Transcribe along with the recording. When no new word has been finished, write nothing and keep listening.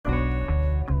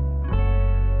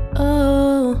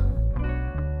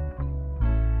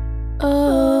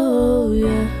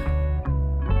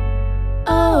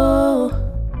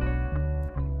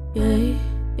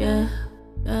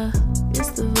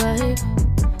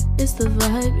It's the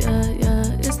vibe, yeah,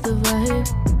 yeah, it's the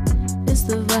vibe. It's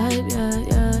the vibe, yeah,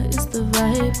 yeah, it's the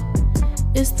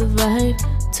vibe. It's the vibe.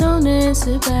 Tune in,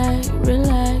 sit back,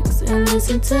 relax, and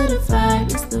listen to the vibe.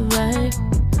 It's the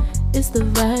vibe. It's the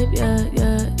vibe, yeah,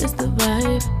 yeah, it's the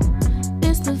vibe.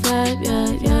 It's the vibe, yeah,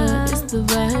 yeah, it's the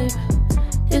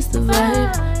vibe. It's the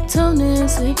vibe. Tune in,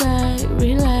 sit back,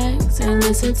 relax, and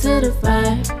listen to the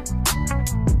vibe.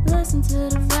 Listen to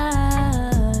the vibe.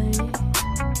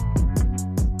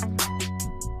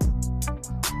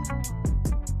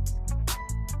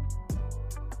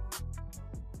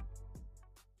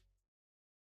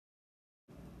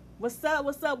 What's up?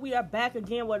 What's up? We are back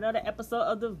again with another episode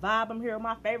of The Vibe. I'm here with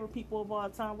my favorite people of all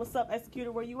time. What's up,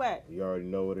 Executor? Where you at? You already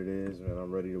know what it is, man.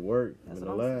 I'm ready to work. That's I'm in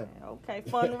what the I'm lab.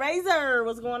 saying. Okay, fundraiser.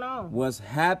 What's going on? What's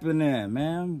happening,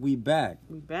 man? We back.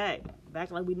 We back. Back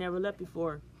like we never left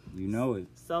before. You know it.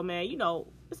 So, man, you know,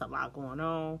 it's a lot going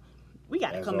on. We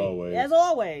got to come always. in. As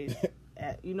always.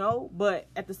 You know, but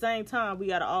at the same time, we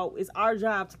gotta it's our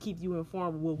job to keep you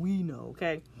informed of what we know,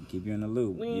 okay? Keep you in the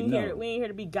loop. We ain't here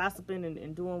to be gossiping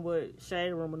and doing what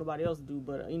Shade Room or nobody else do,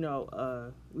 but you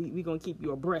know, we gonna keep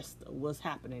you abreast of what's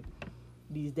happening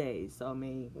these days. So I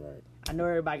mean, Right. I know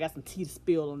everybody got some tea to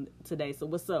spill on today. So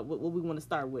what's up? What we want to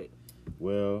start with?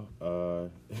 Well,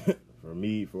 for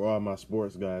all my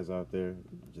sports guys out there,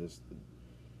 just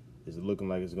is it looking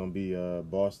like it's gonna be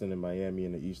Boston and Miami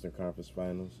in the Eastern Conference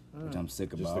Finals? Which I'm sick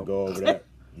Just about. to go over that.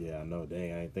 Yeah, I know.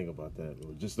 Dang, I ain't think about that.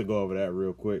 But just to go over that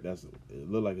real quick, it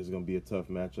look like it's gonna be a tough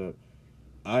matchup.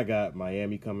 I got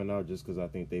Miami coming out just because I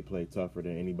think they play tougher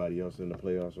than anybody else in the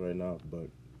playoffs right now. But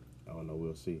I don't know.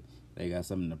 We'll see. They got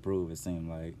something to prove, it seemed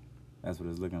like. That's what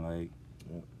it's looking like.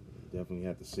 Yeah, definitely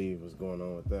have to see what's going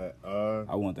on with that.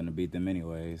 I want them to beat them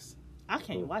anyways. I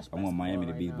can't watch basketball I want Miami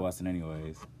to right beat now. Boston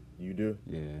anyways. You do?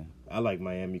 Yeah. I like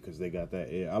Miami because they got that.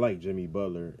 I like Jimmy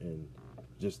Butler and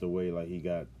just the way like he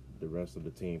got the rest of the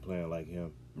team playing like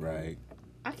him. Right.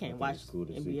 I can't I watch think it's cool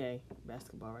to NBA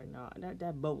basketball right now.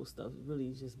 That bubble stuff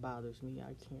really just bothers me.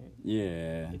 I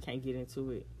Yeah. can't get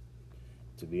into it.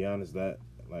 To be honest, that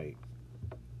like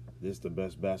this the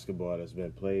best basketball that's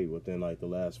been played within like the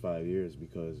last 5 years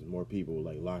because more people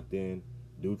like locked in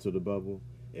due to the bubble.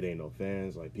 It ain't no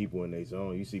fans, like people in their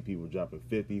zone. You see people dropping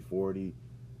 50, 40,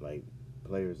 like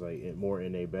players like more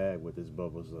in their bag with this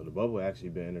bubble. So the bubble actually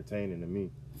been entertaining to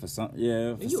me. For some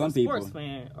You some a people. sports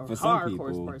fan or for some hardcore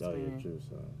people- sports Oh, yeah, fan? true.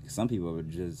 So Some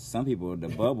people the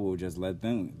bubble just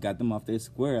got them off their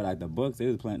square. Like the Bucks, they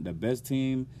was playing the best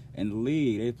team in the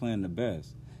league. They was playing the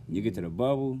best. You get to the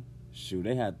bubble, shoot,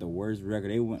 they had the worst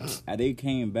record. They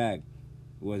came back,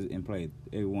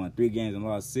 they won 3 games and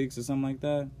lost 6 or something like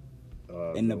that.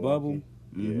 In the bubble.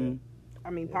 Yeah. I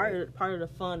mean, part of the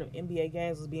fun of NBA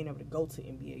games was being able to go to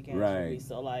NBA games. Right. Really.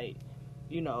 So, like,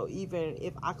 you know, even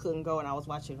if I couldn't go and I was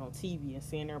watching it on TV and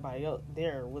seeing everybody else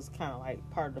there was kind of like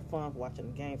part of the fun of watching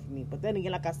the game for me. But then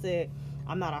again, like I said,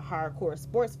 I'm not a hardcore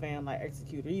sports fan like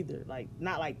Executor either. Like,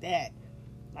 not like that.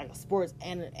 Like a sports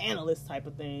analyst type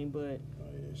of thing, but... Oh,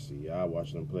 yeah, see, I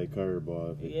watched them play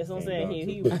curveball. Yeah, that's what I'm saying.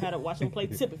 He had to watch him play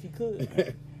tip if he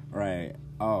could. Right.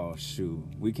 Oh shoot.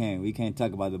 We can't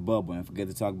talk about the bubble and forget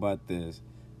to talk about this.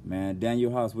 Man,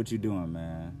 Daniel House, what you doing,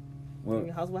 man? What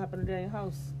happened to Daniel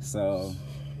House? So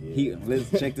Yeah. let's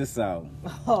check this out.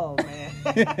 Oh,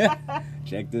 man.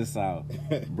 Check this out.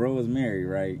 Bro was married,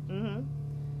 right? Mm-hmm.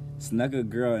 Snuck a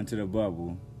girl into the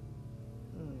bubble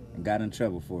and got in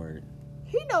trouble for it.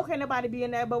 He know can't nobody be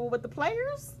in that bubble with the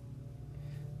players.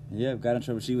 Yep, got in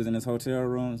trouble. She was in his hotel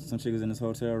room. Some chick was in his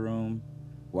hotel room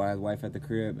while his wife at the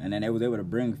crib. And then they was able to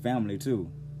bring family, too.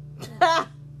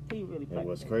 He really And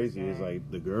what's crazy is like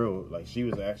the girl, like she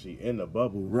was actually in the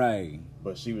bubble, Right.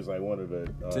 but she was like one of the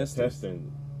Testers. testing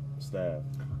staff.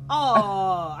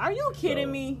 Oh, are you kidding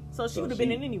So- me? So she so would have been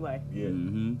she- in anyway. Yeah,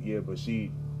 Mhm. yeah, but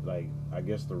she like I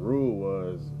guess the rule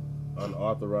was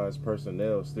unauthorized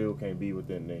personnel still can't be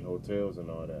within their hotels and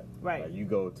all that. Right. Like you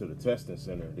go to the testing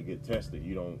center to get tested,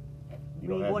 you don't We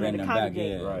have wanted bring to them back,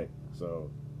 congregate. yeah. right. So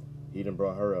he done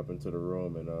brought her up into the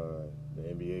room, and the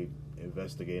NBA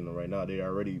investigating him right now. They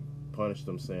already punished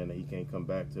him, saying that he can't come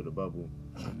back to the bubble,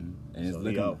 And it's so he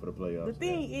looking out for the playoffs. The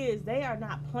thing is, they are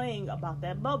not playing about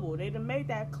that bubble. They done made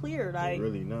that clear. They're Like,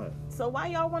 really not. so why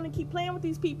y'all want to keep playing with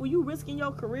these people? You risking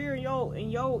your career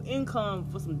and your income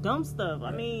for some dumb stuff.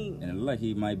 I mean, And it looked like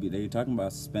he might be. They talking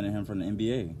about suspending him from the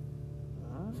NBA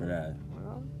for that.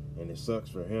 well, And it sucks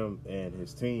for him and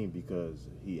his team because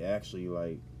he actually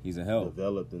like He's a help.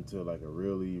 developed into like a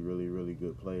really, really, really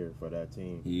good player for that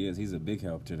team He is. He's a big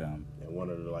help to them. and one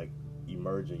of the like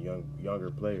emerging younger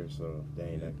players. So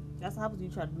dang, Yeah. that that's how you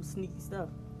try to do sneaky stuff.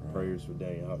 Prayers for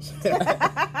Daniel House.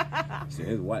 So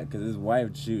his wife,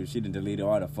 she done deleted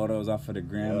all the photos off of the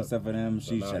gram and stuff of them.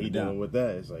 So She now shut he it dealing down. with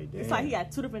that. It's like, damn. It's like he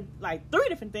got three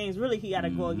different things really he got to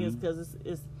go against because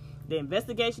it's the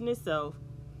investigation itself.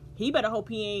 He better hope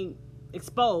he ain't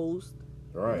exposed.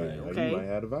 Right. Right. Like Okay. you might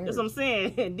have the virus. That's what I'm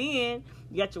saying. And then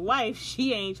you got your wife.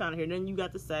 She ain't trying to hear nothing you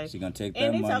got to say. She gonna take that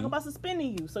And they money. talk about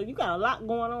suspending you. So you got a lot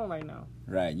going on right now.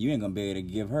 Right, you ain't gonna be able to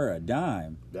give her a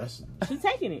dime. That's She's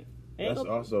taking it. Ain't that's gonna-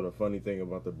 also the funny thing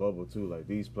about the bubble too. Like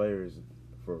these players,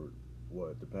 for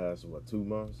the past 2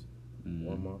 months, Mhm.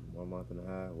 1 month and a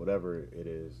half, whatever it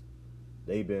is,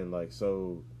 they've been like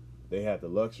so. They had the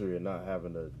luxury of not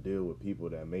having to deal with people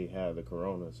that may have the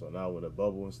corona. So now when the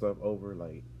bubble and stuff over,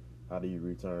 like, how do you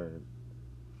return?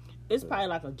 It's probably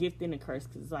like a gift and a curse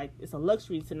because it's a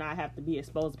luxury to not have to be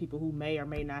exposed to people who may or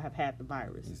may not have had the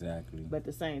virus. Exactly. But at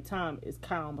the same time, it's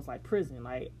kind of almost like prison.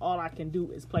 Like, all I can do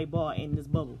is play ball in this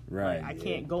bubble. Right, Like, I yeah.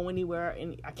 can't go anywhere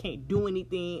and I can't do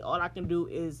anything. All I can do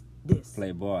is this.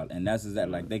 Play ball, and that's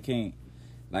exactly like they can't.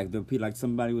 Like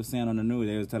somebody was saying on the news,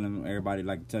 they was telling everybody,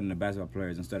 like telling the basketball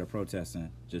players, instead of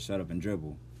protesting, just shut up and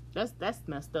dribble. That's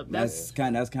messed up. That's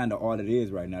kind of all it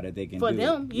is right now that they can for do.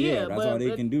 them, yeah. that's but all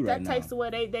they can do right that now. takes away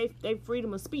they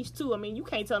freedom of speech too. I mean, you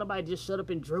can't tell nobody to just shut up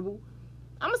and dribble.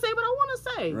 I'm gonna say what I want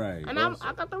to say, Right. And Well,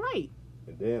 I got the right.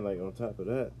 And then, like, on top of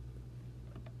that,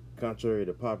 contrary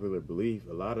to popular belief,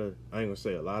 I ain't gonna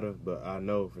say a lot of, but I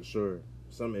know for sure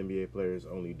some NBA players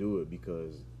only do it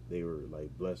because they were,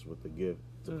 like, blessed with the gift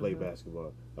to play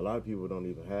basketball. A lot of people don't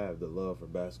even have the love for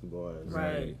basketball as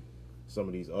Right. some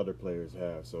of these other players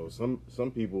have. So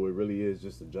some people, it really is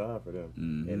just a job for them.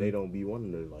 Mhm. And they don't be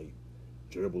wanting to, like,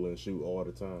 dribble and shoot all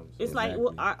the time. So. It's like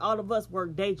Exactly. all of us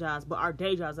work day jobs, but our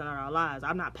day jobs are not our lives.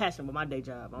 I'm not passionate with my day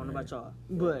job. I don't know about y'all,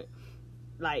 but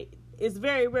like it's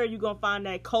very rare you're gonna find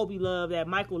that Kobe love, that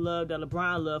Michael love, that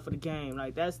LeBron love for the game.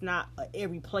 Like that's not a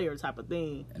every player type of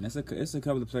thing. And it's a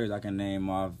couple of players I can name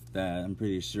off that I'm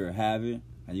pretty sure have it.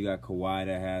 And you got Kawhi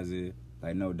that has it,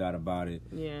 like no doubt about it.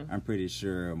 Yeah, I'm pretty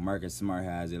sure Marcus Smart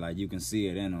has it, like you can see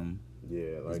it in him.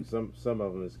 Yeah, like some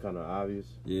of them is kind of obvious.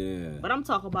 Yeah. but I'm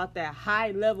talking about that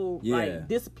high level Yeah. like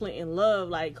discipline and love.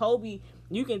 Like Kobe,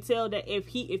 you can tell that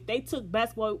if they took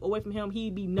basketball away from him,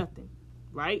 he'd be nothing,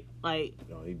 right? Like.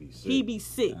 No, he'd be sick. He'd be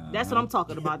sick. That's what I'm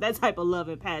talking about. That type of love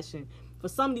and passion. For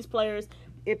some of these players,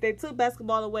 if they took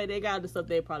basketball away, they got the stuff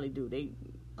they probably do. They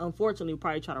unfortunately would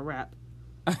probably try to rap.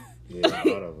 Yeah, a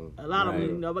lot of them. A lot of them,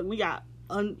 you know, but we got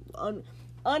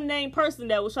unnamed person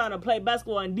that was trying to play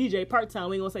basketball and DJ part time.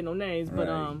 We ain't gonna say no names, but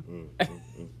Right.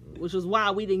 which was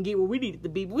why we didn't get where we needed to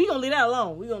be. But we gonna leave that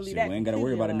alone. We gonna leave Shit, that. we ain't got to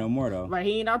worry about it no more though. Right,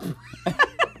 he ain't our.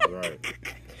 Right.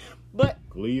 But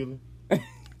Cleveland.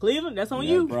 Cleveland, that's on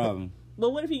No you. problem.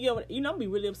 But what if he get over? You know, I'd be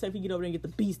really upset if he get over there and get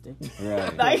the beasting.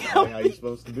 Right. Like, How you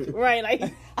supposed to do? right,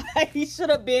 like he should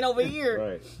have been over here.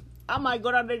 Right. I might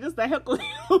go down there just to heckle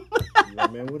him.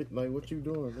 Like, man, what you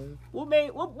doing, man?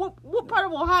 What part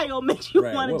of Ohio makes you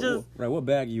Right. want to just What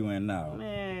bag you in now?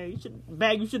 man?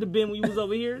 You should have been when you was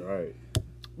over here. Right.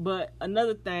 But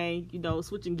another thing, you know,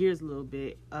 switching gears a little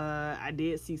bit, I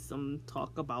did see some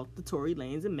talk about the Tory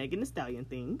Lanez and Megan Thee Stallion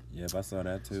thing. Yep, I saw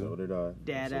that too. So did I.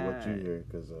 That, so what you hear?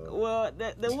 Because Well,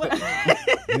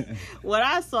 what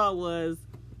I saw was,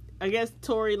 I guess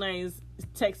Tory Lanez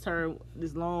text her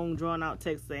this long drawn out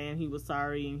text saying he was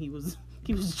sorry and he was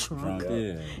drunk. Drunk,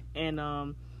 yeah.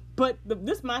 And but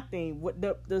this my thing. What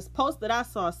this post that I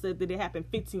saw said that it happened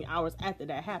 15 hours after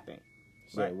that happened.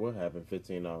 so right. what happened?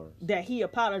 15 hours. That he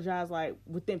apologized like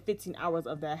within 15 hours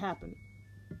of that happening.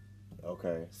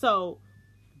 Okay. So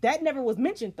that never was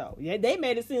mentioned though. Yeah, they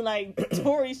made it seem like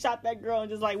Tory shot that girl and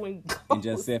just like went. And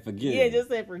just said forget Yeah, it. just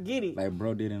said forget it. Like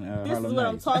bro did in This Harlem is what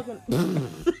I'm Nights. talking.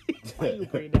 Why you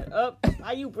bring that up?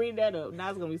 How you bring that up? Now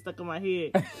it's gonna be stuck in my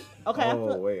head. Okay, I Oh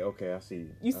feel, wait. Okay, I see.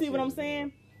 you I see what I'm you're doing.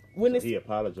 saying? When So it's he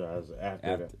apologized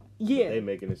after that. yeah, They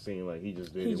making it seem like he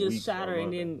just did he it just weeks shot or her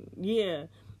and months. then yeah,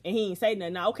 and he ain't say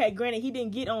nothing. Now, okay, granted, he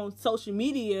didn't get on social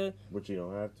media, Which you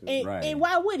don't have to. and, Right. and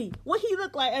why would he? What he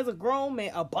look like as a grown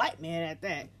man, a black man at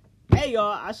that? Hey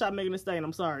y'all, I shot Megan Thee Stallion.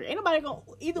 I'm sorry. Ain't nobody gonna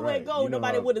either way Right. it go. You know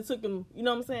Nobody how- would have took him. You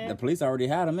know what I'm saying? The police already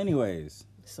had him anyways.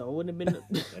 So it wouldn't have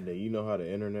been. And then you know how the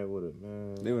internet would have,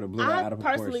 man. They would have blew that I out of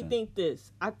personally proportion. think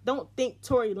this. I don't think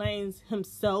Tory Lanez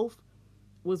himself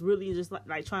was really just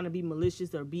like trying to be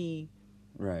malicious or be,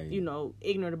 Right. you know,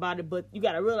 ignorant about it. But you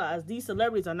got to realize these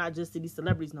celebrities are not just these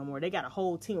celebrities no more. They got a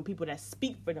whole team of people that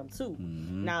speak for them too.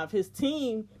 Mm-hmm. Now, if his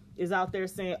team is out there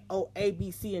saying, "Oh, A, B,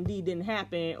 C, and D didn't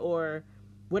happen," or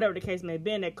whatever the case may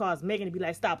be, that caused Megan to be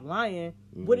like, "Stop lying."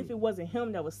 What if it wasn't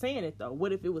him that was saying it though?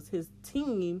 What if it was his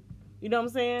team You know what I'm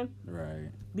saying? Right.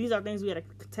 These are things we got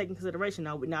to take in consideration.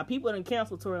 Now people didn't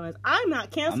cancel Tory Lanez. I'm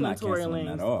not canceling Tory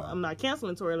Lanez. At all. I'm not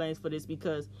canceling Tory Lanez for this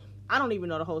because I don't even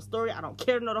know the whole story. I don't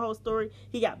care to know the whole story.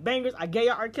 He got bangers. I gave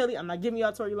y'all R. Kelly. I'm not giving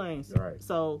y'all Tory Lanez. Right.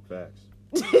 So, Facts.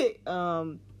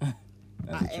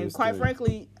 and quite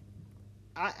frankly,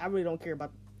 I really don't care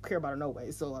about her no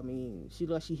way. So I mean, she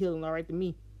healing all right to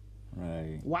me.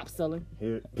 Right. WAP selling.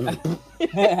 Here, talking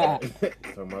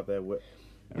about that. What?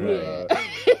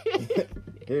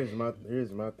 Here's my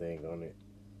thing on it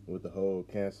with the whole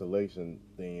cancellation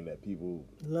thing that people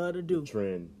love to do.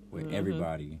 Trend with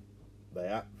everybody.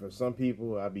 Like for some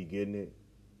people, I be getting it,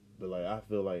 but like I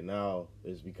feel like now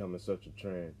it's becoming such a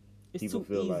trend. It's people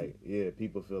too feel easy.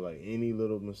 People feel like any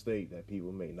little mistake that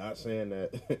people make. Not saying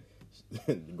that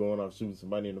going off shooting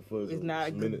somebody in the foot is not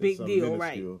a big deal,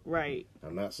 minuscule. Right.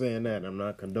 I'm not saying that. I'm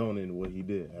not condoning what he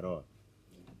did at all.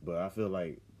 But I feel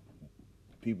like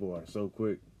people are so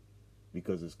quick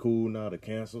because it's cool now to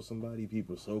cancel somebody.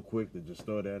 People so quick to just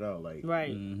throw that out. Like,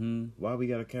 right. Why we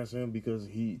gotta cancel him because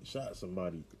he shot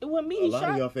somebody? It wasn't me. A lot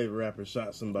of y'all favorite rappers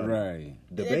shot somebody. Right.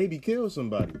 The Baby killed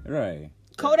somebody. Right.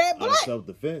 Kodak Black.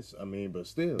 Self-defense. I mean, but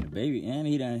still. Baby, and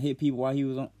he done hit people while he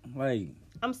was on. Like,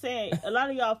 I'm saying a lot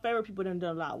of y'all favorite people done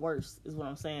a lot worse. Is what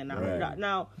I'm saying.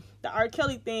 Now the R.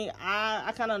 Kelly thing,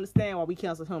 I kind of understand why we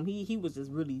canceled him. He was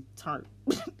just really turned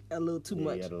a little too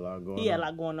much. He had a lot going on. He had a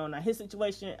lot going on. Now his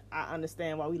situation, I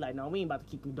understand why we like. No, we ain't about to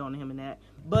keep condoning him in that.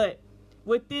 But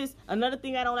with this, another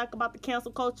thing I don't like about the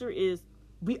cancel culture is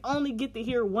we only get to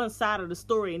hear one side of the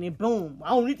story, and then boom, I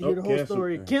don't need to hear the whole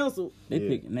story. Canceled.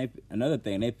 Another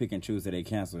thing, they pick and choose that they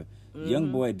cancel.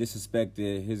 Young boy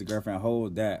disrespected his girlfriend whole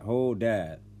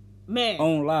dad. Man,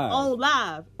 on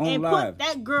live, put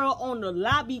that girl on the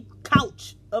lobby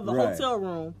couch of a hotel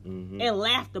room and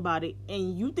laughed about it.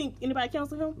 And you think anybody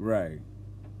cancel him? Right.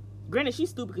 Granted, she's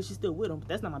stupid because she's still with him, but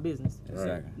that's not my business.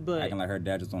 Exactly. Right. But acting like her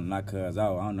dad just want to knock cuz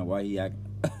out. I don't know why he act.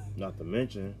 Not to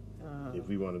mention, if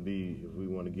we want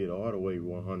to get all the way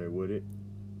 100 with it,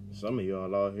 some of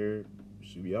y'all out here,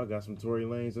 y'all got some Tory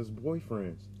Lanez as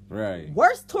boyfriends. Right.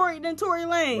 Worse Tory than Tory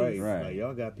Lanez. Right. Like,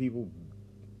 y'all got people,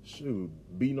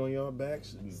 beating on y'all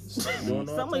backs.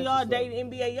 Some of y'all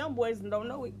dating NBA young boys and don't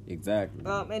know it. Exactly.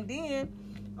 And then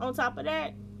on top of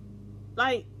that,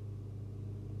 like,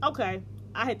 okay,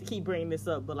 I hate to keep bringing this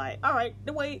up, but like, all right,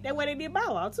 the way they did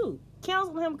Bow Wow too.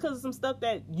 Cancel him because of some stuff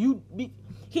that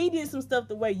he did some stuff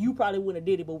the way you probably wouldn't have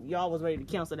did it, but y'all was ready to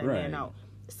cancel that man out.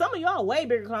 Some of y'all way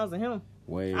bigger clowns than him.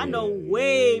 I know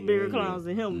way bigger clowns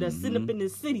than him that's sitting up in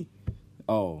this city.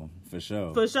 Oh, for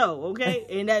sure. For sure, okay?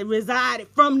 And that resided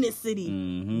from this city.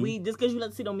 We just because you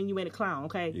let the city don't mean you ain't a clown,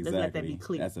 okay? Exactly. Let's let that be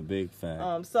clear. That's a big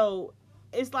fact. So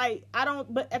it's like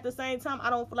but at the same time, I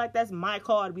don't feel like that's my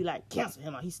call to be like, cancel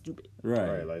him out, he's stupid.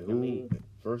 Right. Like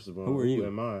first of all, who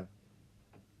am I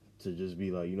to just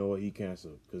be like, you know what, he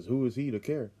canceled? Because who is he to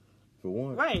care? For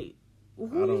one. Right. I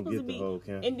don't get the whole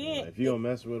cancel. And then, if you don't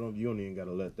mess with him, you don't even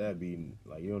gotta let that be.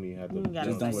 Like, you don't even have to.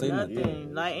 Just don't say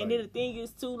nothing. Like, and then the thing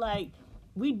is too, like,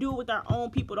 we do it with our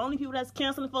own people. The only people that's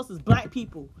canceling for us is black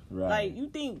people. Right. Like, you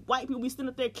think white people be sitting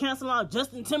up there canceling out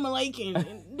Justin Timberlake,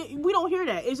 and we don't hear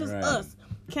that. It's just us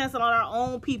canceling out our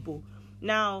own people.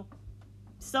 Now,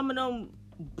 some of them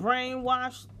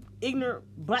brainwashed, ignorant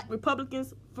black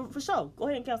Republicans, for sure. Go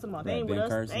ahead and cancel them out. They ain't with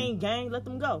us. They ain't gang. Let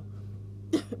them go.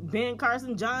 Ben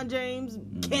Carson, John James,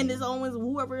 Candace Owens,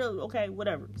 whoever else, okay,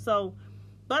 whatever. So,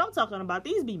 but I'm talking about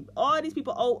all these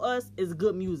people owe us is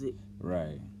good music.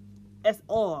 Right. That's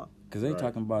all. Because they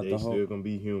talking about they the whole... still gonna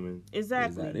be human.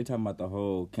 Exactly. They talking about the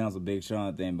whole cancel Big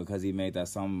Sean thing because he made that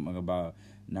song about...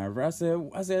 I said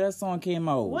that song came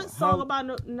out. What song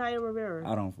about Naya Rivera?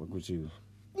 I don't fuck with you.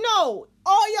 No.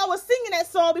 All y'all was singing that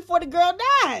song before the girl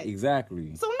died.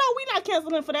 Exactly. So, no, we not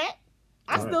canceling for that.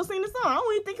 I still sing the song. I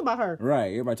don't even think about her. Right.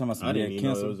 Everybody talking about somebody I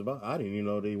didn't even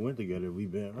know they went together. We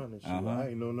been honest. I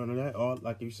didn't know none of that. All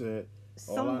like you said.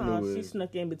 Somehow she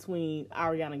snuck in between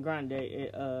Ariana Grande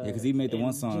and because he made the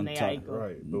one song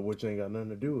right, but which ain't got nothing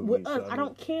to do with me. Us. I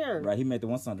don't care. Right, he made the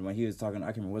one song when he was talking. I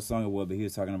can't remember what song it was, but he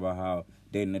was talking about how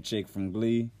dating a chick from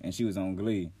Glee, and she was on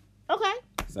Glee. Okay.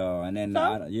 So and then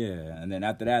and then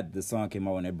after that, the song came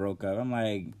out when they broke up. I'm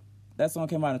like, that song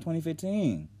came out in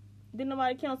 2015. Didn't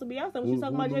nobody cancel Beyonce when she was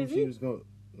talking about Jay-Z?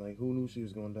 Who knew she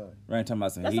was gonna die? Right, talking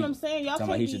about that's what I'm saying. Y'all talking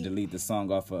about he should delete the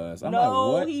song off of us. I'm no,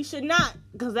 like, what? He should not,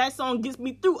 because that song gets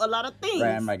me through a lot of things.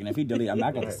 Right, I'm like, and if he delete, I'm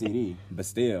not gonna CD, but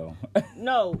still.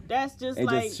 No, that's just it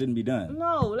like... just shouldn't be done.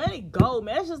 No, let it go,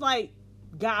 man. That's just like,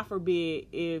 God forbid,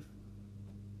 if...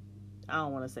 I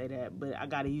don't want to say that, but I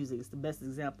gotta use it. It's the best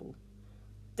example.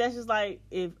 That's just like,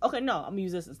 if... Okay, no, I'm gonna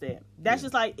use this instead. That's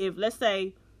just like, if, let's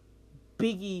say,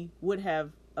 Biggie would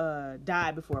have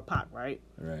died before Pac, right?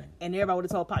 Right. And everybody would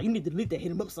have told Pac, you need to delete that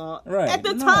Hit 'Em Up song. Right. At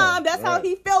the No. time, that's how Right.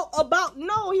 he felt about.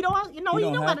 No, he don't. You know, he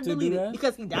don't know how have to to delete do it that.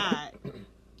 because he died.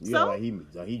 Yeah, So?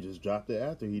 like he just dropped it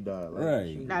after he died. Like,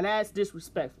 Right. Now that's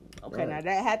disrespectful. Okay, Right. now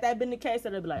that had that been the case,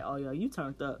 then they'd be like, oh yeah, you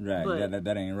turned up. Right. But,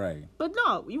 That ain't right. but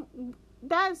no,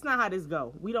 that's not how this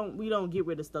go. We don't get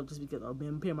rid of stuff just because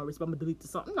I'm paying my respect. I'm gonna delete the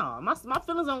song. No, my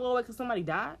feelings don't go away because somebody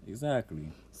died.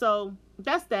 Exactly. So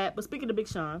that's that. But speaking of Big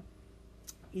Sean,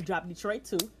 he dropped Detroit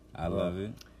 2. I love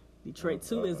it. Detroit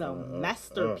 2 is a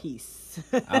masterpiece.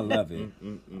 I love it.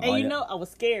 And you know, I was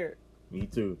scared. Me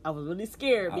too. I was really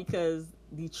scared because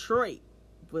Detroit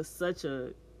was such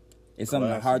It's something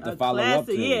Classic. hard to follow up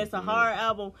classic. to. Yeah, it's a hard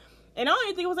album. And I don't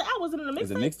even think it was an album. Was it in a mixtape?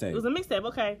 It's a mixtape. It was a mixtape.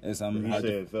 Okay. It's something He hard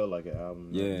said to. it felt like an album.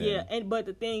 Yeah. Yeah, but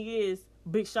the thing is,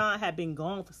 Big Sean had been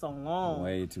gone for so long.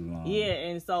 Way too long. Yeah,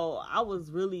 and so I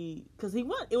was really because it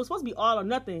was supposed to be all or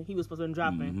nothing. He was supposed to be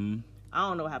dropping. Mm-hmm. I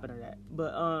don't know what happened to that,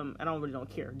 but I don't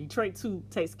care. Detroit 2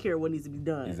 takes care of what needs to be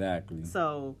done. Exactly.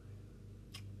 So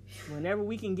whenever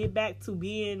we can get back to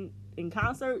being in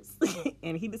concerts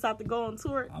and he decides to go on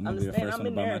tour, I'm gonna be the first one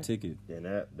to buy my ticket. Then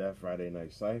that Friday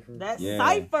Night Cypher. That Yeah.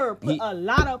 Cypher put a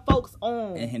lot of folks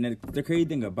on. And the crazy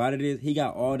thing about it is, he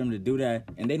got all them to do that,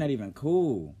 and they not even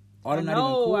cool. All them I not even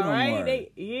know, cool no right?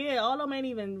 more. All of them ain't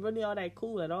even really all that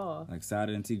cool at all. Like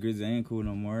Sada and T Grizzly ain't cool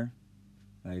no more.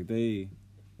 Like they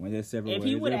went their separate If ways.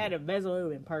 he would have They- added Vezo, it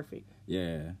would have been perfect.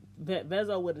 yeah,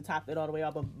 Vezo would have topped it all the way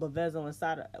up, but Vezo and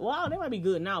Sada, well, they might be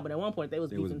good now, but at one point they was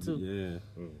they beefing was too.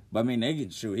 yeah. But I mean, they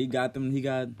get shoot. He got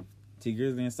T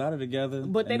Grizzly and Sada together.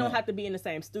 But they and don't that- have to be in the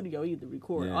same studio either to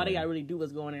record. Yeah. All they got to really do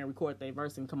is go in there and record their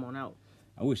verse and come on out.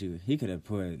 I wish he could have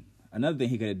put another thing.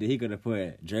 He could have did. He could have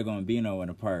put Drago and Bino in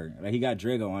a part. Like he got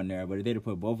Drago on there, but if they'd have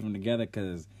put both of them together,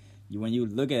 because when you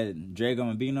look at Drago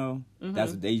and Bino,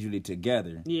 that's what they usually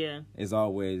together. Yeah. It's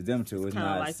always them two. It's Kind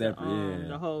of not like separate.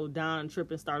 the whole Don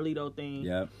Trippin' Starlito thing.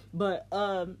 Yep. But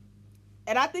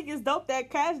and I think it's dope that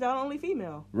Cash Doll only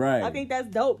female. Right. I think that's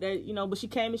dope that but she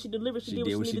came and she delivered. She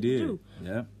did what she needed to do.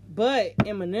 Yep. But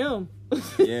Eminem,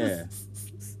 Yeah.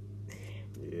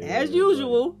 Yeah, as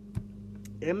usual,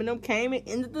 Eminem came and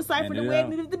ended the cipher the Ended way it it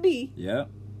needed to be. Yep.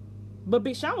 But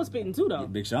Big Sean was spitting too, though.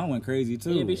 Big Sean went crazy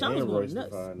too. Yeah, Big Sean was And going Royce nuts.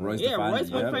 the Five Nine. Royce Yeah, the Five Royce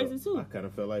went Nine, crazy I too. kind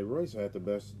of felt like Royce had the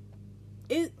best.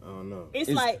 It, I don't know. it's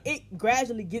It's- like it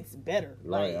gradually gets better.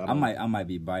 Right, Like, I might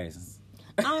be biased.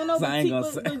 I don't know, So I ain't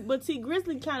gonna say- but T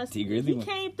Grizzly kind of T Grizzly he went-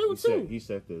 came through He too.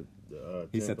 set the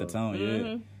He set the tempo. tone.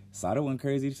 Yeah. Sada went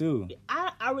crazy too.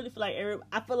 I really feel like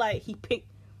I feel like he picked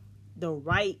the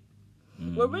right.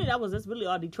 Well, really, that's really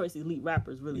all Detroit's elite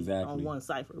rappers really Exactly. on one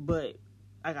cipher. But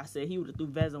like I said, he would have threw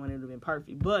Vezo and it would have been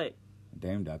perfect. But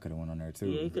Dame Dog could have went on there too.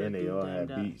 yeah, he could have And they threw all Damn had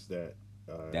Dog. beats that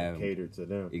That- catered to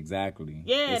them. Exactly.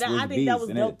 Yeah, It's I with think that beats, was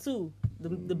and dope too.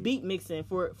 The beat mixing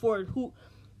for who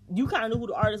you kind of knew who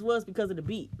the artist was because of the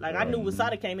beat. Like I knew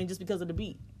Wasada came in just because of the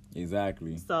beat.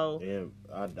 Exactly. So And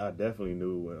I definitely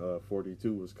knew when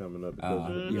 42 was coming up.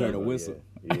 Because You heard a whistle.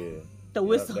 Yeah. the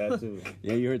whistle. That too.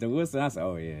 Yeah, you heard the whistle. I said,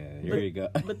 "Oh yeah, here you go."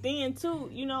 But then too,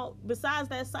 besides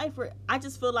that cipher, I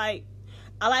just feel like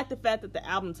I like the fact that the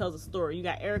album tells a story. You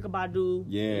got Erykah Badu,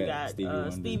 Yeah, you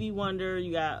got Stevie Wonder,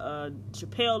 you got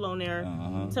Chappelle on there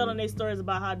telling their stories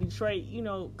about how Detroit,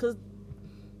 because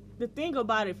the thing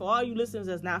about it, for all you listeners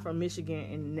that's not from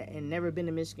Michigan and never been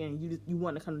to Michigan, you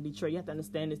want to come to Detroit, you have to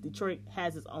understand this. Detroit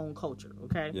has its own culture,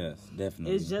 okay? Yes,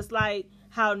 definitely. It's just like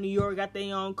how New York got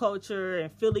their own culture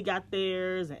and Philly got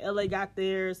theirs and LA got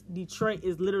theirs. Detroit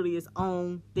is literally its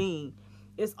own thing.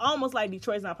 It's almost like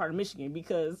Detroit's not part of Michigan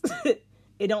because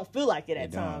it don't feel like it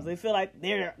at times. They feel like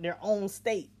they're their own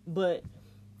state, but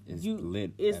it's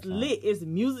lit. It's at times. lit. It's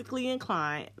musically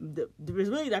inclined. It's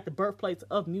really like the birthplace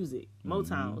of music,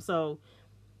 Motown. So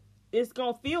it's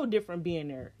gonna feel different being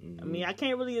there. I mean, I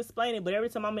can't really explain it, but every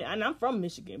time I'm from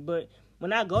Michigan, but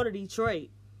when I go to Detroit,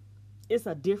 it's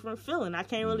a different feeling. I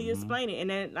can't really explain it. And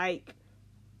then like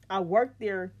I worked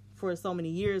there for so many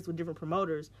years with different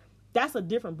promoters. That's a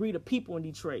different breed of people in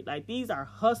Detroit. Like these are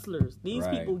hustlers. These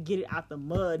Right. people get it out the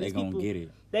mud. They These gonna people, get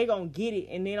it. They gonna get it,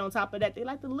 and then on top of that, they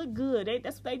like to look good.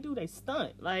 That's what they do. They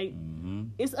stunt. Like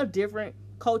it's a different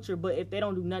culture. But if they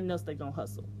don't do nothing else, they gonna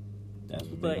hustle. That's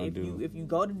what But they gonna do. if you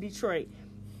go to Detroit,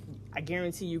 I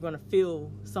guarantee you're gonna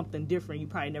feel something different. You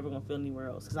probably never gonna feel anywhere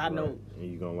else. Because I know, Right.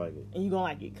 And you gonna like it. and you're gonna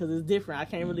like it because it's different. I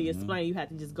can't really explain. You have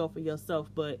to just go for yourself.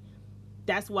 But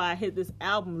that's why I hit this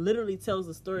album. Literally tells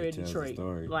the story of tells the Detroit.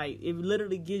 story. Like it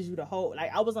literally gives you the whole.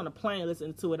 Like I was on a plane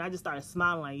listening to it, and I just started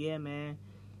smiling. Like, yeah, man,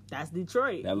 that's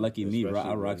Detroit. That Lucky Me, Especially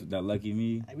I rock when- that Lucky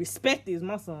Me. I respect is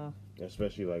my song.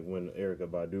 Especially like when Erykah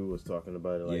Badu was talking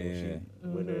about it, like Yeah.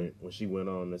 when she went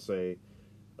on to say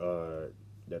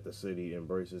that the city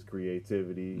embraces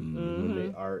creativity Mm-hmm. when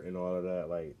they art and all of that.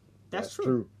 Like That's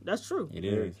true. That's true. It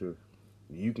Very is. true.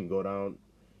 You can go down,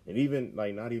 and even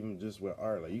like not even just with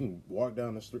art. Like you can walk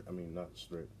down the street. I mean, not the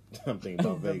street. I'm thinking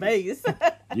about The Vegas.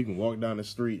 Vegas. You can walk down the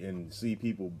street and see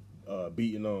people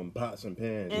beating on pots and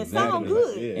pans. And exactly. sound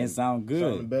good. Yeah, And sound good.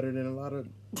 Sounding better than a lot of.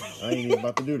 I ain't even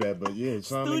about to do that, but yeah, it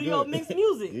sounded Studio good. mixed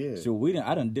music. Yeah. So we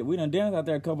done danced out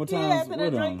there a couple Yeah, times after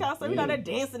that with Drake them. concert, you know, they're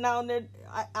dancing down there.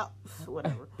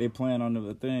 Whatever. They playing on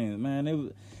the things,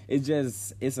 man.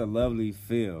 It's a lovely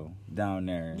feel down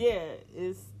there. Yeah,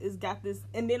 it's got this,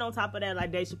 and then on top of that,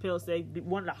 like Dave Chappelle said,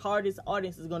 one of the hardest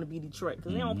audiences is going to be Detroit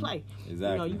because they don't play.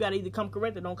 Exactly. You know, you got to either come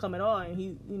correct or don't come at all. And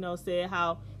he, said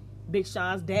how Big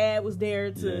Sean's dad was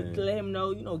there to let him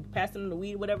know, passing him the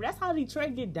weed, whatever. That's how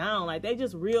Detroit get down. Like they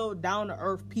just real down to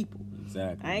earth people.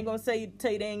 Exactly. I ain't gonna tell you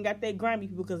they ain't got that grimy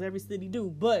people because every city do,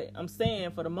 but I'm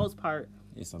saying for the most part.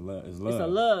 It's love.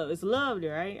 It's love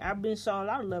there, right? I've been showing a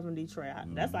lot of love in Detroit.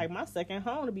 That's like my second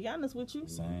home, to be honest with you.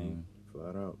 Same.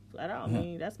 Flat out. Flat out. I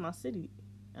mean, that's my city.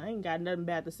 I ain't got nothing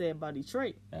bad to say about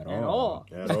Detroit At at all.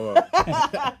 all. At all.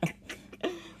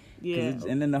 Yeah.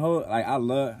 And then the whole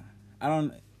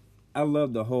I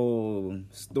love the whole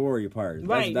story part.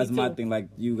 Right, That's me my too. thing. Like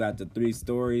you got the 3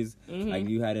 stories. Like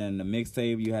you had it in the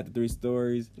mixtape. You had the 3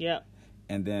 stories. Yep.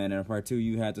 And then in part 2,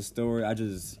 you had the story.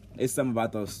 It's something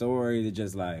about those stories that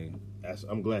just like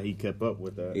I'm glad he kept up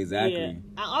with that. exactly.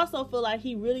 Yeah. I also feel like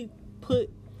he really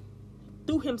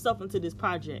threw himself into this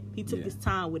project. He took his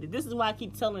time with it. This is why I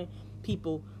keep telling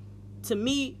people, to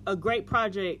me, a great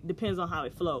project depends on how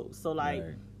it flows. So like,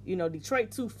 Right.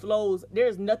 Detroit 2 flows.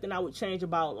 There's nothing I would change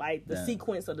about like the Yeah.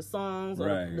 sequence of the songs or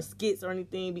Right. the skits or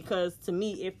anything, because to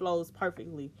me it flows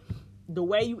perfectly. The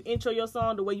way you intro your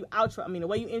song, the way you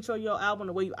intro your album,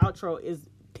 the way you outro is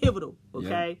pivotal.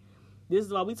 Okay, This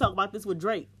is why we talk about this with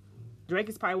Drake. Drake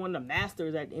is probably one of the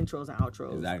masters at intros and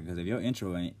outros. Exactly. Because if your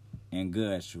intro ain't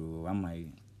good, true, I'm like,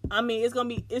 I mean, it's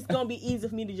gonna be easy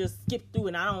for me to just skip through,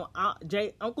 and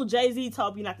Uncle Jay-Z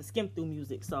taught me not to skim through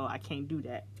music, so I can't do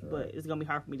that. Right. But it's gonna be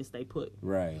hard for me to stay put.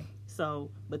 right.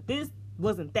 So, but this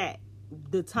wasn't that.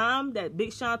 The time that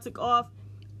Big Sean took off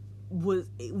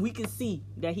we could see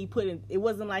that he put in. It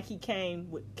wasn't like he came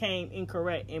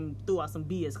incorrect and threw out some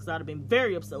BS, because I'd have been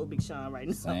very upset with Big Sean right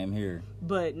now. Same here.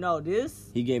 But no,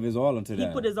 He gave his all into that.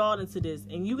 He put his all into this,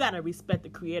 and you gotta respect the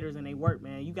creators and their work,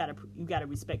 man. You gotta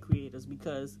respect creators,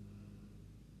 because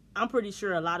I'm pretty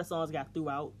sure a lot of songs got threw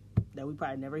out that we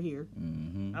probably never hear.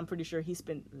 Mm-hmm. I'm pretty sure he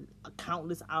spent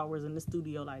countless hours in the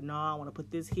studio, like, no, I want to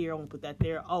put this here, I want to put that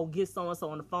there. Oh, get so and so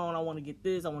on the phone. I want to get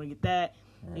this. I want to get that.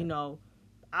 Right.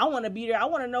 I want to be there. I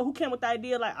want to know who came with the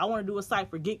idea. Like, I want to do a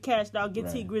cypher, get Cashed Out, get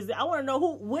T Grizzly. I want to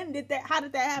know when did that, how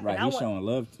did that happen? Right, he's showing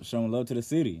love to the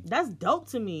city. That's dope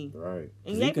to me. Right.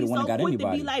 And He yet could've he's went so and got quick to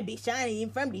anybody. be like, Big Sean ain't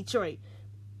even from Detroit.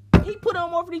 He put on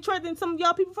more for Detroit than some of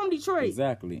y'all people from Detroit.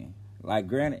 Exactly. Like,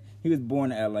 granted, he was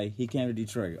born in L.A. He came to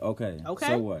Detroit. Okay.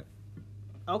 So what?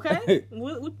 Okay.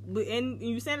 And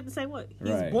you said it to say what? He's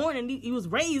Right. born in he was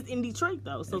raised in Detroit,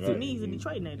 though. So to Right. me, he's a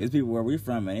Detroit native. There's people where we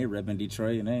from, and they repping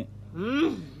Detroit, and they...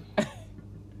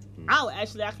 I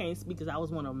can't speak because I was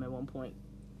one of them at one point.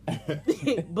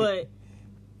 But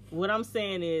what I'm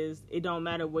saying is, it don't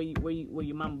matter where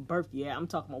your mama birthed you at. I'm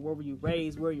talking about where were you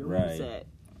raised, where your roots Right. at.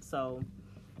 So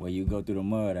Where you go through the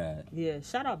mud at. yeah,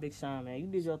 shout out Big Sean, man. You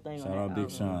did your thing. Shout on that out Big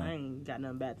album. Sean. I ain't got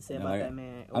nothing bad to say And about like, that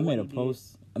man. I made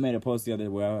a post the other day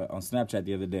on Snapchat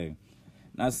the other day.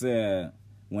 And I said,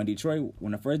 when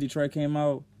the first Detroit came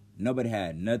out, nobody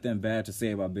had nothing bad to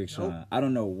say about Big Sean. Nope. I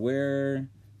don't know where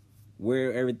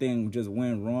everything just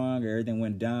went wrong or everything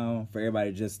went down for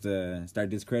everybody just to start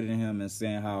discrediting him and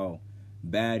saying how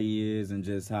bad he is and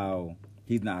just how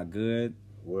he's not good.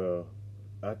 Well,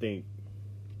 I think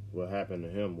what happened to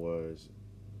him was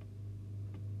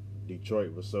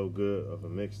Detroit was so good of a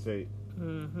mixtape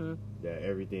that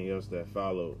everything else that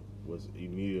followed was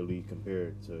immediately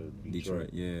compared to Detroit.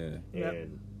 Yeah. Yep.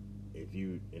 And if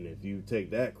you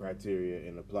take that criteria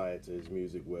and apply it to his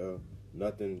music, well,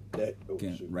 nothing that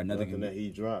that he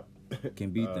dropped Can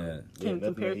beat that. Can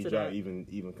nothing compare that he to dropped that.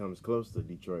 even comes close to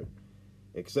Detroit,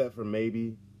 except for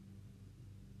maybe,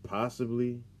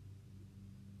 possibly,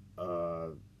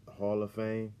 Hall of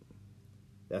Fame.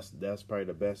 That's probably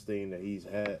the best thing that he's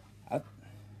had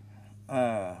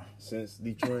since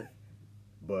Detroit,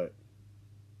 but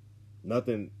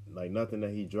nothing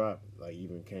that he dropped like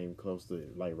even came close to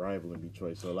like rivaling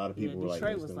Detroit. So a lot of people were like,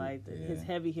 Detroit was like his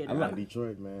heavy hitter. I like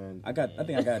Detroit, man. I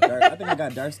think I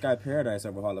got Dark Sky Paradise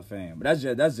over Hall of Fame, but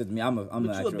that's just me. I'm an But you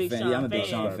a actual Big fan. Sean Yeah, I'm a Big fan.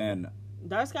 Sean fan.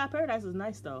 Dark Sky Paradise is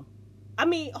nice though. I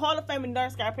mean, Hall of Fame and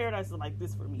Dark Sky Paradise is like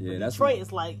this for me. Yeah, But that's Detroit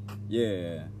is like,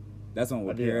 Yeah, That's on I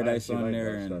with did Paradise actually on like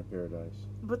there. Rockstar And Paradise.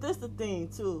 But that's the thing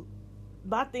too.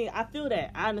 I feel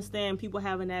that I understand people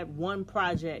having that one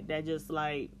project that just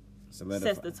like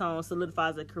sets the tone,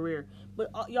 solidifies a career.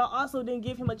 But y'all also didn't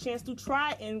give him a chance to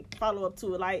try and follow up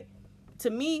to it. Like, to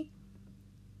me,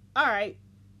 all right,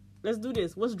 let's do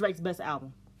this. What's Drake's best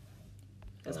album?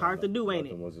 It's hard to do, ain't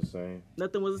it? Nothing was the same.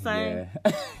 Nothing was the same.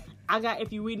 Yeah. I got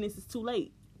If You Reading This, It's Too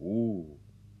Late. Ooh.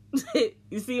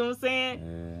 You see what I'm saying?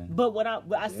 Yeah.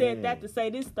 But I said that to say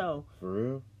this though. For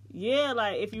real? Yeah,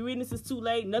 like If You Reading This, It's Too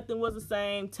Late. Nothing was the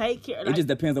same. Take Care. It Like, just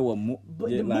depends on what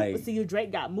but see,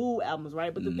 Drake got mood albums,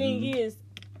 right? But the thing is,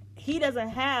 he doesn't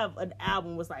have an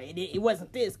album was like it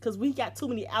wasn't this, because we got too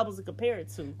many albums to compare it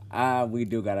to. We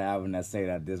do got an album that say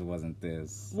that this wasn't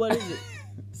this. What is it?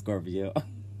 Scorpio.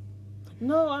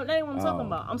 No, that ain't what I'm talking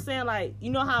about. I'm saying, like,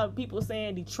 you know how people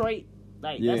saying Detroit,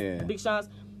 like, that's Big Sean's.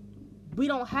 We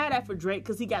don't have that for Drake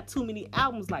because he got too many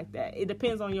albums like that. It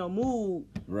depends on your mood,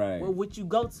 Right. or what you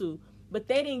go to. But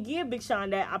they didn't give Big Sean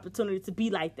that opportunity to be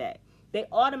like that. They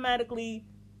automatically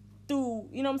threw,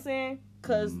 you know what I'm saying?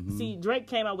 Because, see, Drake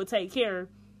came out with Take Care,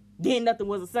 then Nothing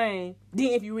Was the Same,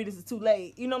 then If You Read This, It's Too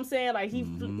Late. You know what I'm saying? Like,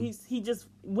 he just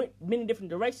went many different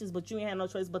directions, but you ain't had no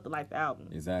choice but to like the album.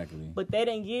 Exactly. But they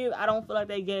didn't give, I don't feel like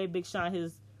they gave Big Sean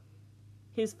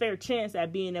his fair chance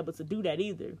at being able to do that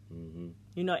either. Mm-hmm.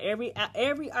 You know, every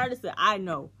artist that I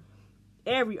know,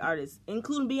 every artist,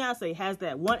 including Beyonce, has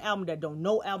that one album that don't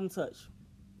no album touch.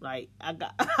 Like, I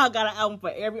got an album for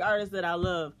every artist that I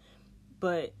love.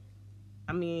 But,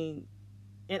 I mean,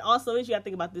 and also you gotta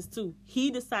think about this too.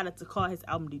 He decided to call his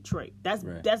album Detroit. That's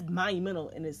monumental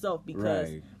in itself, because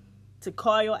to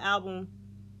call your album,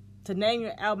 to name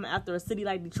your album after a city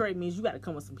like Detroit means you got to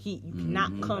come with some heat. You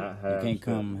cannot come. You can't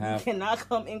come half. You cannot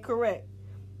come incorrect.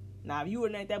 Now, if you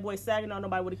would have named that boy Saginaw,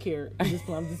 nobody would have cared.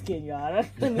 I'm just kidding, y'all.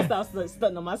 Let me stop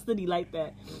stunting on my city like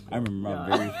that. I remember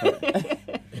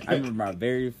my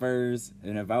very first,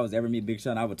 and if I was ever meet Big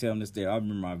Sean, I would tell him this day. I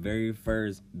remember my very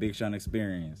first Big Sean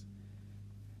experience.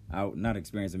 Not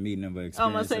experience of meeting him, but experience.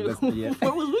 I'm gonna say,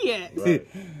 where was we at?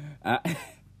 Right.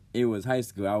 It was high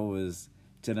school. I was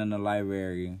chilling in the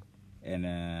library, and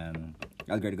I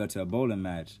was ready to go to a bowling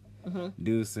match. Mm-hmm.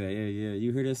 Dude said, yeah,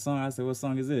 you hear this song? I said, what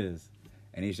song is this?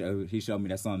 And he showed me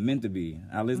that song, Meant to Be.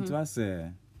 I listened to it. I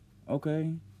said,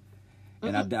 okay.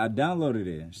 And I downloaded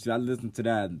it. So I listened to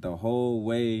that the whole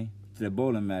way to the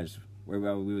bowling match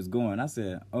where we was going. I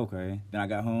said, okay. Then I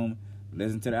got home,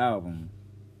 listened to the album.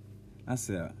 I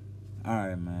said, all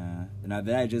right, man. And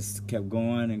after that, I just kept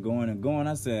going and going and going.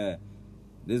 I said,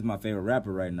 this is my favorite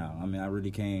rapper right now. I mean, I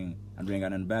ain't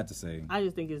got nothing bad to say. I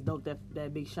just think it's dope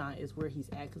that Big Sean is where he's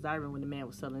at, because I remember when the man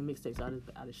was selling mixtapes out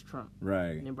of his trunk.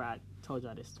 Right. Remember I told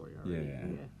y'all this story already. Yeah.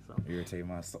 So. Irritate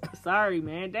my soul. Sorry,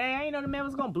 man. Dang, I ain't know the man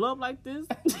was gonna blow up like this.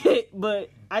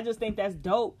 But I just think that's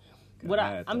dope.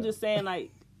 I'm just saying,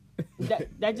 like,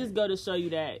 that just go to show you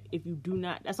that if you do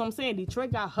not, that's what I'm saying.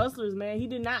 Detroit got hustlers, man. He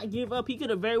did not give up. He could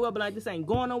have very well been like, this ain't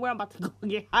going nowhere. I'm about to go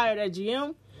get hired at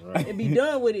GM and be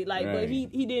done with it. Like, but he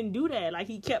didn't do that. Like,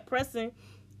 he kept pressing,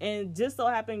 and just so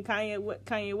happened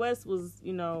Kanye West was,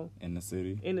 you know, in the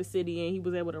city, and he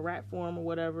was able to rap for him or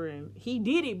whatever, and he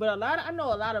did it. But I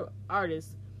know a lot of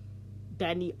artists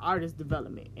that need artist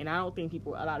development, and I don't think a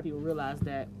lot of people realize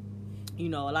that. You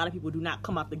know, a lot of people do not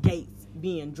come out the gates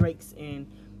being Drakes and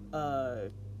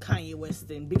Kanye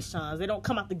West and Big Sean's. They don't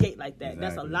come out the gate like that. Exactly.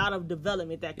 That's a lot of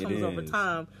development that comes over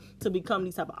time to become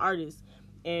these type of artists.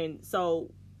 And so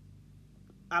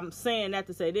I'm saying that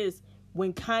to say this: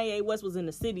 when Kanye West was in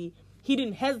the city, he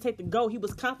didn't hesitate to go. He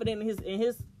was confident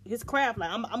in his craft. Like,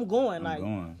 I'm going.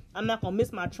 I'm not gonna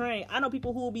miss my train. I know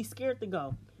people who will be scared to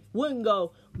go. Wouldn't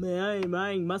go, man,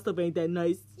 my stuff ain't that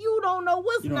nice. You don't know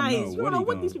what's nice. You don't know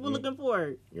what these people looking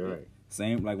for. You're right.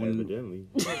 Same, like when... Evidently.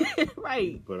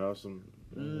 Right. Put out some...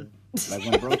 Like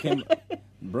when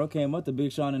bro came up to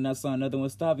Big Sean in that song, Nothing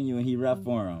Was Stopping You, and he rapped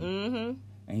for him. Mm-hmm.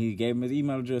 And he gave him his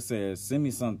email address, said, send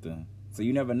me something. So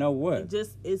you never know what.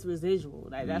 It's residual.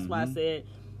 Like, that's why I said,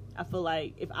 I feel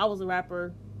like if I was a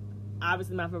rapper...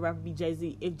 Obviously, my favorite rapper would be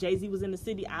Jay-Z. If Jay-Z was in the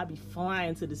city, I'd be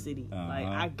flying to the city. Like,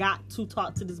 I got to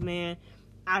talk to this man.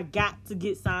 I got to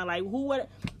get signed.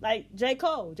 Like, J.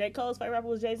 Cole. J. Cole's favorite rapper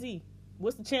was Jay-Z.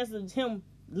 What's the chance of him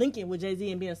linking with Jay-Z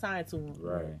and being signed to him?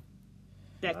 Right.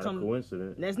 Not a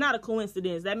coincidence. That's not a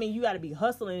coincidence. That means you got to be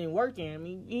hustling and working. I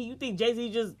mean, you think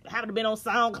Jay-Z just happened to been on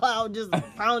SoundCloud, just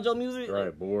found your music?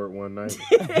 Right, bored one night.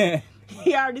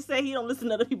 He already said he don't listen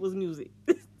to other people's music.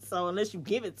 So unless you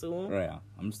give it to him, right?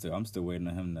 I'm still waiting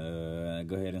on him to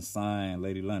go ahead and sign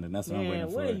Lady London. That's what I'm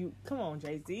waiting for. Come on,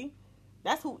 Jay-Z.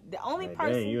 That's who. The only Like,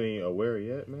 person. dang, you ain't aware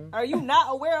yet, man. Are you not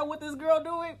aware of what this girl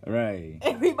doing? Right.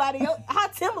 Everybody else, how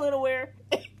Timbaland aware,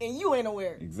 and you ain't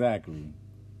aware. Exactly.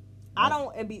 I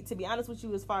don't. And to be honest with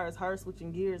you, as far as her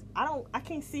switching gears, I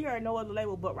can't see her at no other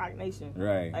label but Roc Nation.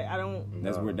 Right. Like I don't.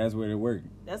 That's where it worked.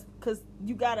 That's because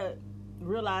you gotta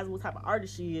realize what type of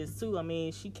artist she is too. I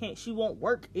mean, she won't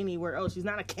work anywhere else. She's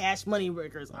not a Cash Money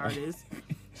Records artist.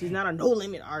 She's not a No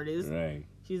Limit artist. Right.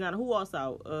 She's not a who else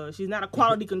out. She's not a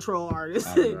Quality Control artist.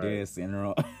 I was dead sitting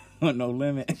her on No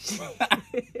Limit.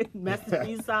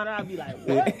 Masterpiece sound, I'd be like,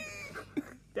 what?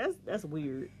 That's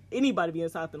weird. Anybody being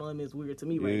South No Limit is weird to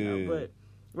me right now. But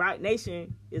Roc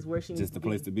Nation is where she needs Just to the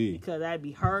place to be. because that'd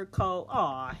be her, Cole.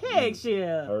 Oh heck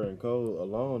yeah! Her and Cole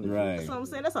alone. Right. That's what I'm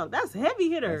saying. That's heavy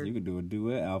hitter. You could do a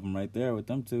duet album right there with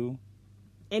them two.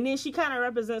 And then she kind of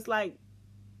represents like,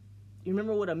 you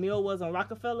remember what Emil was on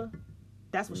Rockefeller?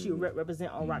 That's what she would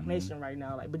represent on Roc Nation right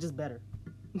now, like, but just better.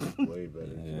 Way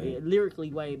better. Yeah, lyrically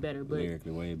way better, but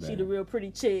Lyrically way better. she the real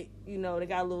pretty chick. You know, they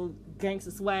got a little gangster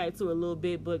swag to her a little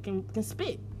bit, but can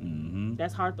spit. Mm-hmm.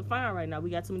 That's hard to find right now. We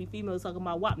got too many females talking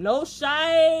about WAP. No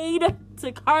shade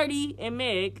to Cardi and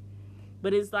Meg,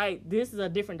 but it's like this is a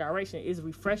different direction. It's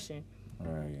refreshing.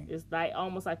 Right. It's like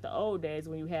almost like the old days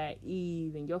when you had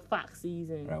Eve and your Foxies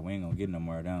and Right. We ain't gonna get no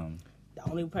more of them. the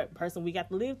only person we got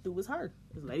to live through was her.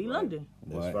 It's Lady London.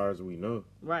 As But far as we know.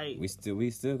 Right. we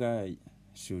still got.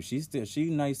 Shoot, she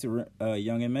nice to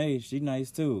Young and May. She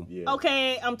nice too. Yeah.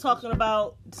 Okay, I'm talking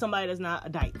about somebody that's not a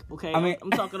dyke. Okay, I mean-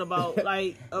 I'm talking about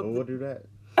like Well, we'll do that.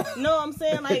 no, I'm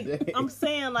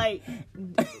saying like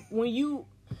when you,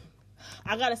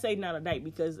 I gotta say not a dyke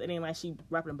because it ain't like she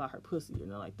rapping about her pussy or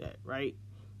nothing like that, right?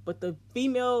 But the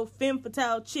female femme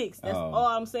fatale chicks, that's all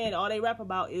I'm saying. All they rap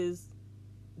about is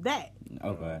that.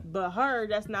 Okay. But her,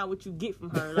 that's not what you get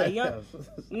from her. Like young,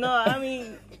 no, I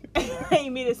mean, I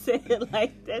ain't mean to say it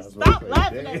like that. That's Stop what I'm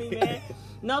laughing saying. at me, man.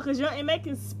 No, because Young and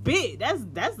making spit.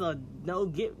 That's a no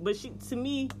get. But she, to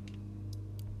me,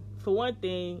 for one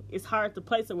thing, it's hard to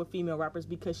place her with female rappers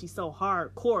because she's so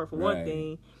hardcore. For one Right.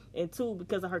 thing, and two,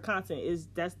 because of her content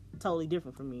that's totally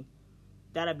different from me.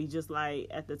 That'd be just like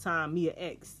at the time Mia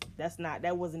X.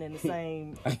 That wasn't in the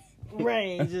same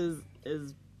range as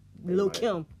Lil might.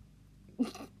 Kim.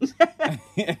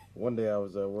 One day I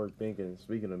was at work thinking,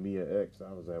 speaking of Mia X,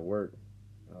 I was at work.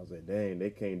 I was like, dang, they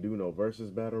can't do no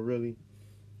versus battle really.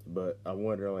 But I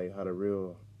wonder like how the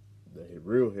real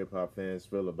hip hop fans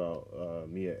feel about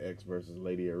Mia X versus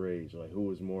Lady of Rage. Like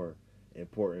who is more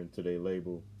important to their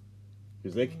label?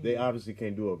 Because they obviously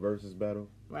can't do a versus battle,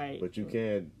 Right. but you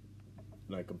can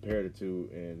like compare the two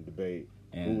and debate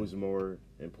And who is more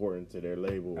important to their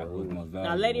label or who's who. most Now,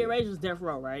 valuable. Lady of Rage was Death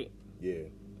Row, right? Yeah,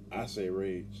 I say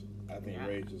Rage. I think Yeah.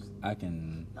 Rage is. I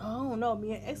can. Oh no,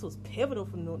 me and X was pivotal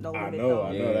for No I Limit.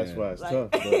 know. Yeah. That's why it's Like- tough.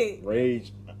 But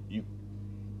Rage,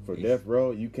 for Death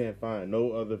Row, you can't find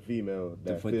no other female To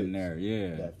that put fits them there,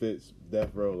 yeah. that fits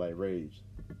Death Row like Rage.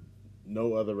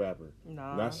 No other rapper.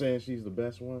 Nah. Not saying she's the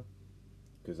best one,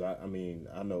 because I mean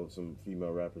I know some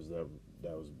female rappers that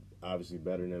was obviously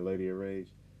better than Lady of Rage,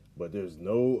 but there's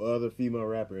no other female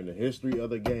rapper in the history of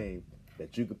the game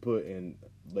that you could put in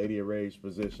Lady of Rage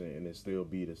position and it still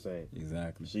be the same.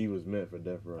 Exactly. She was meant for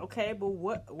Death Row. Okay, but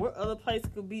what other place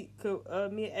could me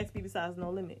and X be besides No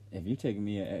Limit? If you take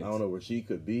me an X, I don't know where she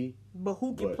could be. But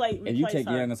who can But play? if you replace take,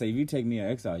 her? yeah, I'm gonna say if you take me an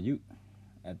X out, you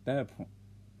at that point.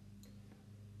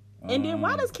 And then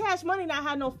why does Cash Money not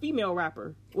have no female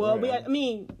rapper? Well, Right. I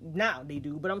mean now they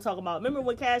do, but I'm talking about. Remember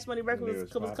when Cash Money When they record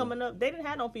was was popping. coming up? They didn't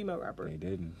have no female rapper. they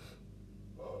didn't?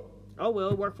 Oh well,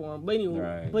 it worked for them. But anyway,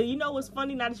 Right. but you know what's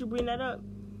funny? Now that you bring that up,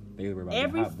 They were about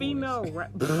every the Hot female Boys.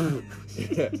 rap.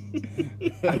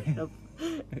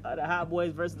 The Hot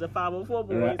Boys versus the 504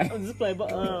 Boys. Right. I'm just playing,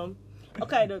 but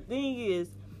okay. The thing is,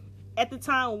 at the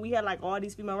time when we had like all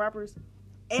these female rappers,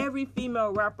 every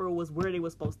female rapper was where they were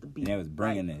supposed to be. And they was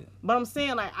bringing Right? it. But I'm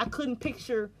saying like I couldn't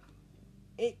picture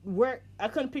it where I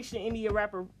couldn't picture any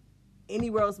rapper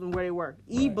anywhere else than where they were.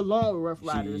 Eve Right. belonged with Rough She-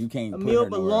 Riders. you can't put Emil her nowhere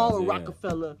belonged else, with yeah.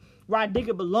 Rockefeller. Rod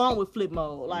Digger belonged with Flip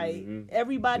Mode. Like Mhm.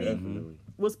 everybody Definitely.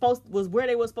 was where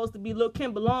they were supposed to be. Lil'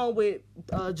 Kim belonged with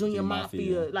Junior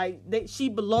Mafia. Mafia. Like she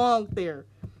belonged there.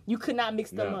 You could not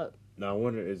mix them up. Now I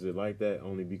wonder, is it like that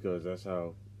only because that's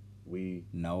how we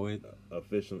Know it.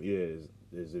 officially?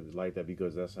 Yeah, is it like that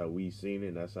because that's how we seen it?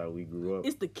 And that's how we grew up.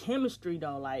 It's the chemistry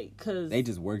though, like cause They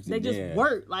just worked. they just yeah.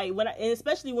 work. Like and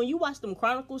especially when you watch them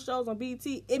Chronicle shows on BET,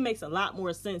 it makes a lot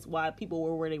more sense why people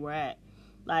were where they were at.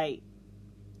 Like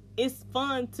it's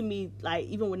fun to me, like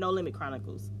even with No Limit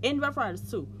Chronicles and Rough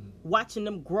Riders too. watching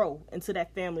them grow into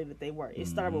that family that they were. It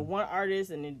started with one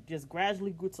artist, and it just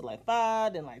gradually grew to like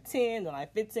 5, then like 10, then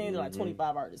like 15, then like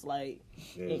 25 artists. Like,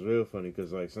 yeah, it's real funny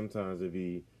because like sometimes it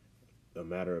be a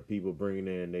matter of people bringing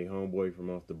in their homeboy from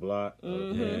off the block, or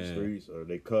from the streets, or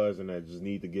their cousin that just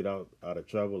need to get out of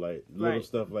trouble. Like little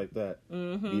stuff like that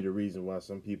be the reason why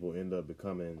some people end up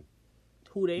becoming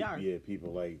who they are. Yeah,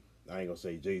 people like, I ain't gonna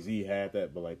say Jay-Z had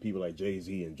that, but like people like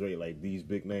Jay-Z and Drake, like these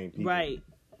big name people. Right.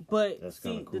 But that's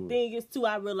see, cool. the thing is too,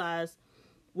 I realized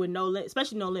with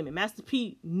especially No Limit, Master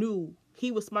P knew,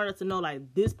 he was smart enough to know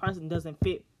like this person doesn't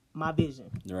fit my vision.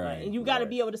 Right. Like, and you got to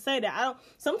be able to say that.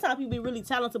 Sometimes people be really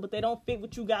talented, but they don't fit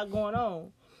what you got going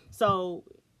on. So,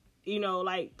 you know,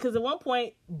 like, because at one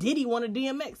point Diddy wanted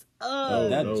DMX.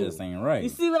 That just ain't right. You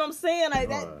see what I'm saying? Like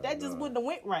that just wouldn't have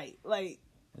went right. Like,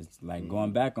 it's like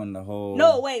going back on the whole.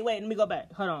 No, wait. Let me go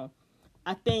back. Hold on.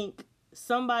 I think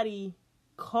somebody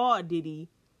called Diddy,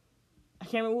 I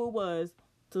can't remember who it was,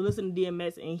 to listen to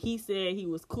DMX, and he said he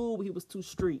was cool, but he was too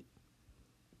street.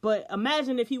 But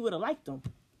imagine if he would have liked him.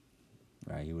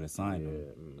 Right, he would have signed him,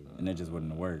 and it just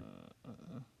wouldn't have worked.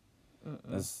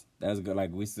 That's good.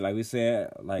 Like we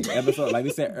said, like episode, like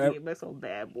we said, DMX on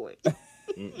Bad Boy.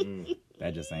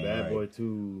 That just ain't Bad right. Boy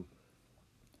too.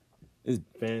 It's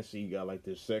fancy, got like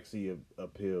this sexy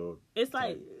appeal. It's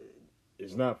like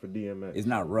it's not for DMX. It's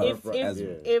not rough.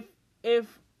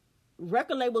 If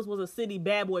record labels was a city,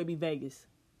 Bad Boy be Vegas.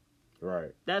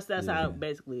 Right. That's how it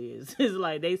basically is. It's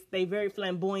like they very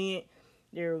flamboyant.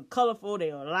 They're colorful.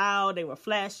 They were loud. They were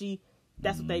flashy.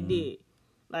 That's what they did.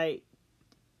 Like,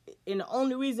 and the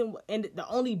only reason and the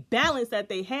only balance that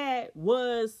they had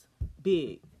was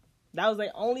Big. That was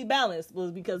their only balance,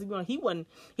 was because he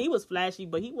was flashy,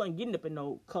 but he wasn't getting up in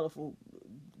no colorful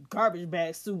garbage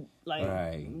bag suit.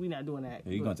 Like, we not doing that.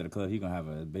 If you going to the club, he gonna have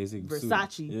a basic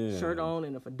Versace shirt on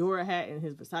and a fedora hat and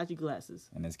his Versace glasses.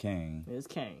 And his cane. His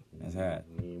hat.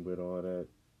 With all that.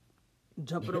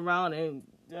 Jumping around and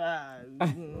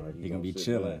he gonna be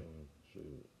chilling.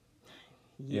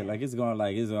 Yeah, like it's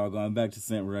all going back to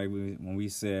Saint right when we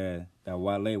said that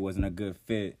Wale wasn't a good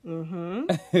fit. And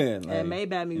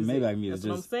Maybach music. That's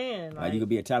what I'm saying. Like you could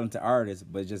be a talented artist,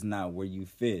 but just not where you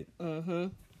fit.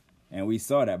 And we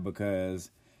saw that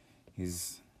because it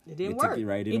didn't work.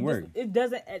 It didn't work. It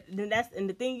doesn't. And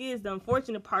the thing is, the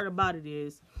unfortunate part about it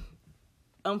is,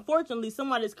 unfortunately,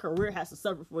 somebody's career has to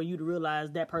suffer for you to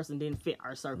realize that person didn't fit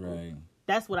our circle. Right.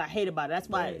 That's what I hate about it. That's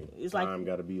why it's like time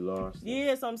got to be lost.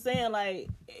 Yeah, so I'm saying like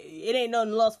it ain't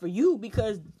nothing lost for you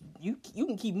because you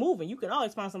can keep moving. You can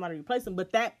always find somebody to replace him.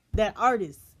 But that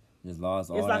artist just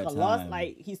lost all it's like that a time. loss.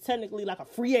 Like he's technically like a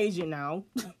free agent now.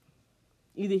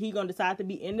 Either he gonna decide to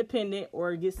be independent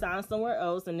or get signed somewhere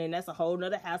else, and then that's a whole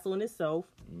nother hassle in itself.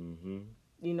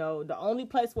 You know, the only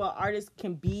place where artists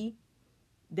can be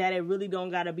that it really don't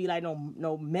gotta be like no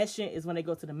meshing is when they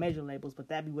go to the major labels, but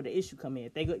that be where the issue come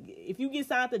in. If you get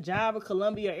signed to Jive or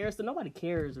Columbia or Airstone, nobody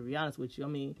cares, to be honest with you. I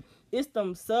mean, it's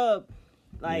them sub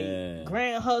like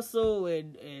Grand Hustle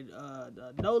and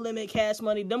No Limit, Cash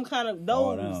Money, them kind of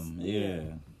those.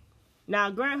 Now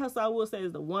Grand Hustle, I will say,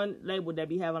 is the one label that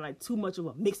be having like too much of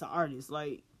a mix of artists.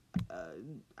 Like,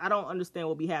 I don't understand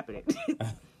what be happening.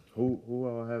 Who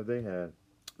all have they had?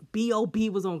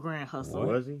 B.O.B. was on Grand Hustle.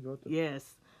 Was he?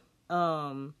 Yes.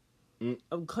 Dro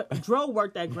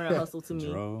worked at Grand Hustle to me.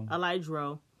 Dro. I like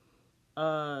Dro.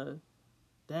 Dang,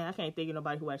 I can't think of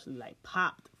nobody who actually like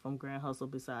popped from Grand Hustle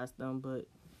besides them,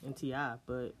 and T.I.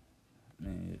 But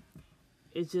man,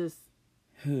 it's just.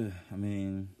 I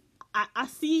mean, I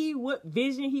see what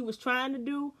vision he was trying to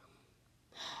do,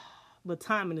 but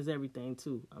timing is everything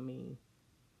too. I mean,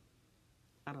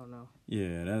 I don't know.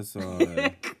 Yeah, that's all.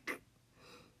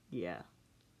 Yeah.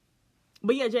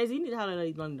 But yeah, Jay-Z, you need to holler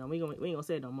at London though. We ain't gonna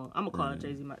say it no more. I'm gonna call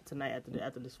Jay-Z tonight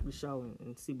after this show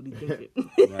and see what he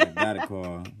thinks. Gotta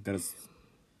call.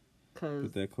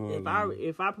 Cause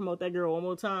if I promote that girl one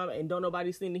more time and don't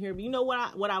nobody seem to hear me, you know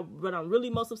what I'm really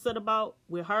most upset about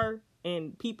with her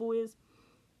and people is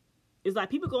like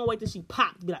people gonna wait till she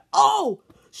popped to be like, oh,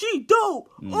 she dope.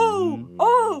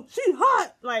 Oh, she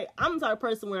hot. Like I'm the type of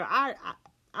person where I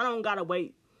don't gotta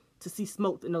wait to see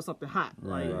smoke to know something hot.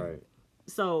 Right.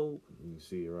 So you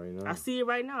see it right now. I see it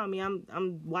right now. I mean,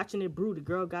 I'm watching it brew. The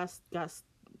girl got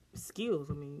skills.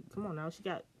 I mean, come on now. She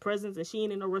got presence and she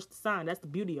ain't in no rush to sign. That's the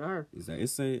beauty of her. It's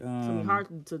gonna be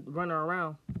hard to run her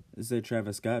around. It say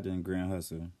Travis Scott in Grand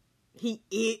Hustle. He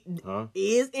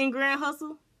is in Grand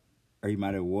Hustle. Or he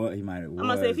might have what? I'm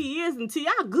gonna say if he is, then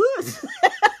T.I. good.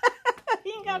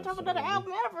 He ain't got to drop another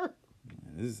album ever.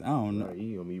 I don't know.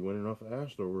 He gonna be winning off of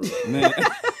Astroworld. Man.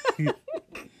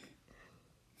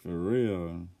 For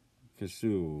real. Cause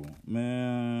shoot,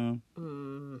 man.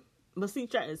 But see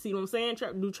what I'm saying?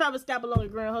 Do Travis Scott belong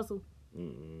at Grand Hustle?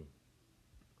 Mm-mm.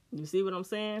 You see what I'm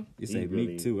saying? You say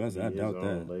Meek too. I doubt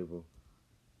that. Label.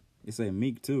 You say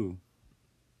Meek too.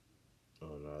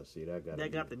 Oh no! See that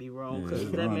got to be wrong. Yeah, Cause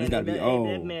it's that wrong. man, It's gotta be that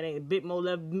old. man ain't a bit more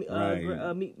left. Right.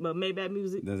 Maybach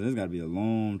Music. This got to be a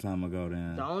long time ago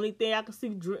then. The only thing I can see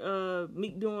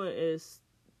Meek doing is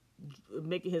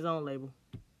making his own label.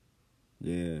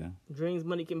 Yeah. Dreams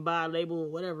Money Can Buy a label or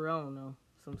whatever. I don't know.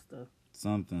 Some stuff.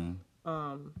 Something.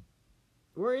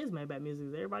 Where is Maybach Music?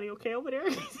 Is everybody okay over there?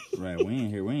 Right. We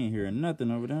ain't hearing nothing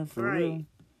over there for Right. real.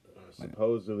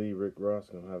 Supposedly Rick Ross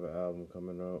gonna have an album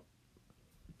coming out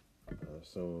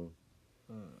soon.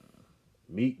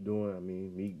 Meek doing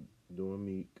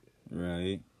Meek.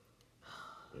 Right.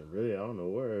 And really, I don't know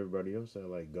where everybody else at,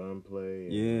 like Gunplay.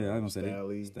 And, Yeah, I was gonna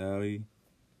Stally. say Stally.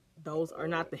 Those are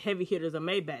not the heavy hitters of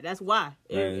Maybach. That's why.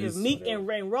 Right, If Meek and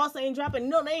Ross ain't dropping,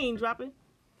 no, they ain't dropping.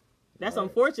 That's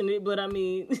unfortunate, but I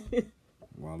mean,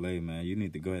 Wale, man, you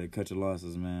need to go ahead and cut your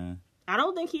losses, man. I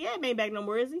don't think he had Maybach no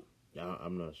more, is he? Yeah,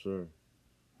 I'm not sure,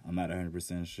 I'm not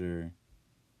 100% sure.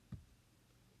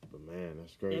 but man,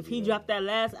 that's crazy. If he dropped that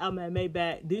last album at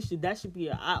Maybach, that should be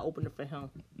an eye opener for him.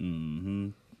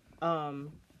 Mm-hmm.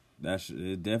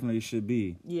 It definitely should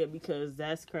be. Yeah, because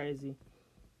that's crazy.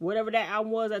 Whatever that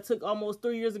album was that took almost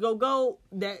 3 years ago gold,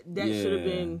 that should have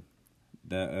been.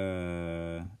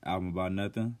 That album About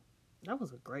Nothing. That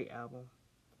was a great album.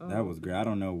 That was great. I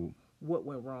don't know what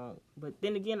went wrong, but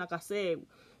then again, like I said,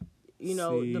 you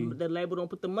know, the label don't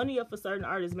put the money up for certain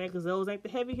artists, man, because those ain't the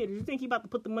heavy hitters. You think he about to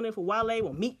put the money up for Wale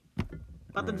or Meek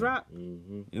about to drop?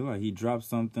 Mm-hmm. It like he dropped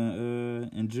something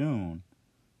in June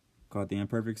called The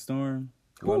Imperfect Storm.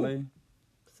 Who? Wale.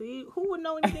 See, who would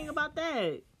know anything about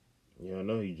that? Yeah, I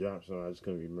know he dropped some. I just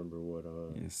couldn't remember what.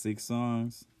 Yeah, 6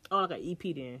 songs. Oh, like an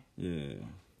EP then. Yeah.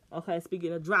 Okay,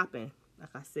 speaking of dropping, like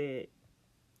I said,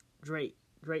 Drake.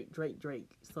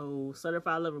 So,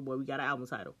 Certified Lover Boy, we got an album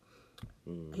title.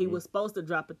 Mm-hmm. He was supposed to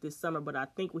drop it this summer, but I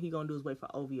think what he gonna do is wait for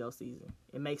OVO season.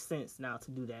 It makes sense now to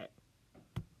do that.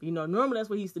 You know, normally that's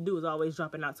what he used to do, is always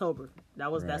drop in October.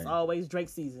 That's always Drake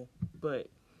season. But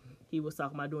he was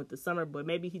talking about doing it this summer, but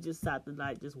maybe he just decided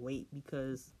to just wait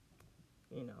because,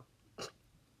 you know,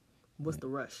 what's the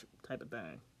rush type of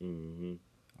thing. Mm-hmm.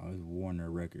 Oh, it's Warner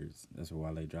Records. That's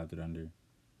why they dropped it under.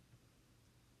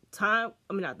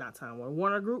 Not Time Warner.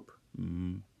 Warner Group.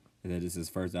 Mm-hmm. Is that just his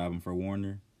first album for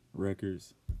Warner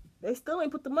Records? They still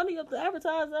ain't put the money up to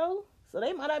advertise though, so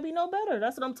they might not be no better.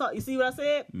 That's what I'm talking. You see what I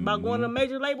said about going to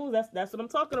major labels? That's what I'm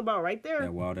talking about right there.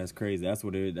 That Wow, That's Crazy. That's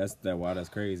what it. That's that Wow, That's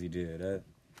Crazy did.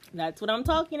 That's what I'm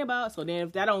talking about. So then,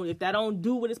 if that don't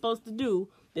do what it's supposed to do,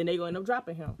 then they gonna end up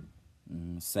dropping him.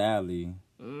 Sadly,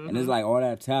 and it's like all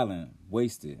that talent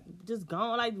wasted. Just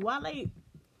gone. Like Wale.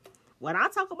 When I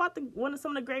talk about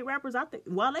some of the great rappers, I think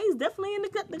Wale's definitely in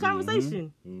the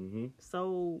conversation. Mm-hmm.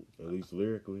 So at least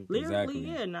lyrically, Exactly.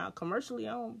 yeah. Now commercially,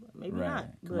 I don't. Maybe Right. not.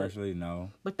 Commercially,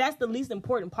 no. But that's the least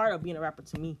important part of being a rapper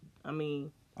to me. I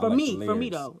mean, I for like me the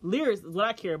lyrics. though, lyrics is what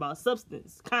I care about.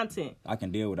 Substance, content, I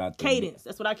can deal without the cadence.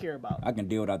 That's what I care about. I can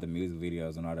deal without the music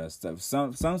videos and all that stuff.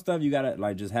 Some stuff you gotta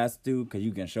like just has to because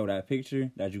you can show that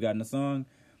picture that you got in the song.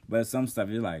 But some stuff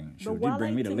you're like, shoot, But you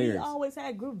bring me the to lyrics. Me, he always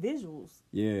had good visuals.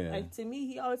 Yeah. Like to me,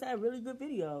 he always had really good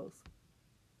videos.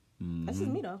 That's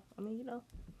just me though. I mean, you know,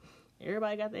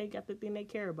 everybody got the thing they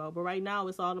care about. But right now,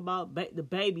 it's all about the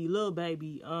baby, Lil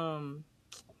Baby,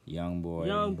 Young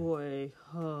boy.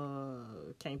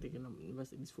 Can't think of the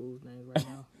rest of these fools' names right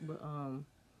now. But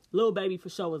Lil Baby for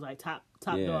sure was like top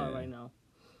Yeah. dog right now.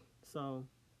 So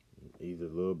either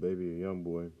Lil Baby or Young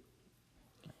Boy.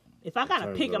 if I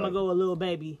gotta pick, I'm gonna go with Lil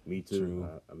Baby. Me too. True.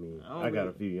 I mean, I don't I got really-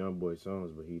 a few Young Boy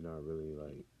songs, but he not really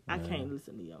like. I can't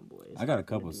listen to Young Boy. I got a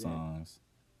couple songs.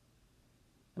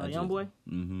 By Young Boy.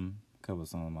 Mm-hmm. Couple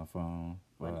songs on my phone.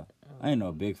 But I ain't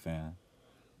no big fan.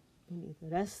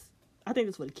 I think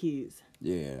it's for the kids.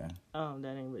 Yeah.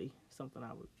 That ain't really something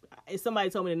I would. If somebody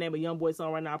told me the name of Young Boy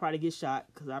song right now, I'd probably get shot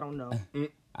because I don't know.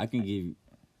 I can give you,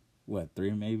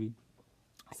 3 maybe?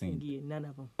 I can't give you none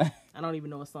of them. I don't even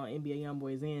know what song NBA Young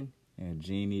Boy is in. Yeah,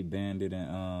 Genie, Bandit,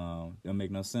 and Don't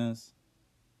Make No Sense.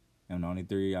 And the only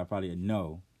 3 I probably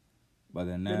know. But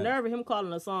then The that, nerve of him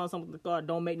calling a song something called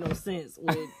 "Don't Make No Sense."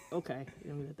 With okay,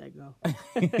 let me let that go.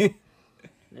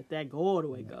 Let that go all the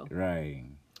way go. right.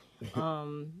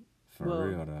 For well,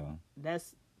 real though.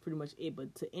 That's pretty much it.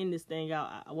 But to end this thing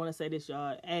out, I want to say this,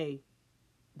 y'all. Hey,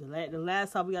 the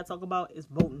last topic we got to talk about is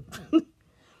voting.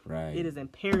 Right. It is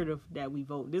imperative that we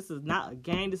vote. This is not a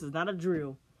game. This is not a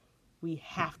drill. We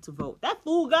have to vote. That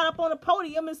fool got up on the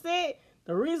podium and said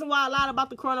the reason why I lied about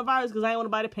the coronavirus because I ain't want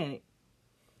nobody to panic.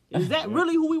 Is that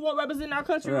really who we want representing our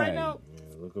country right now?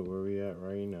 Yeah, look at where we at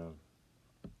right now.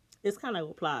 It's kind of like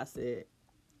what Ply said.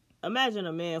 Imagine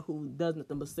a man who does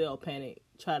nothing but sell panic,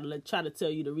 try to tell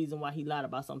you the reason why he lied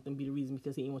about something be the reason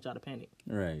because he didn't want y'all to panic.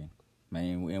 Right.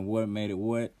 Man, and what made it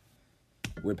what?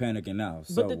 We're panicking now.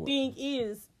 So But the thing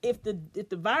is, if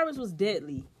the virus was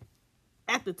deadly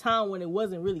at the time when it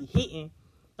wasn't really hitting,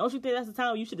 don't you think that's the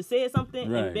time you should have said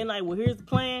something and been like, well, here's the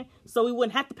plan, so we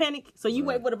wouldn't have to panic? So you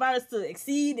wait for the virus to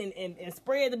exceed and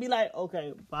spread to be like,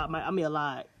 okay, I mean, I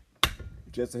lied.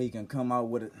 just so he can come out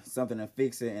with something and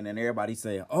fix it, and then everybody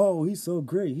say, "Oh, he's so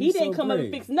great." He didn't come up and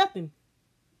fix nothing.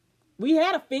 We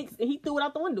had a fix, and he threw it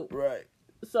out the window. Right.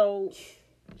 So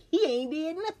he ain't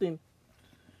did nothing.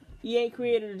 He ain't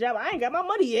created a job. I ain't got my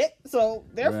money yet, so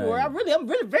therefore, Right. I'm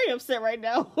really very upset right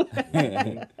now.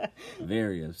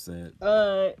 Very upset.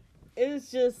 It's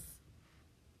just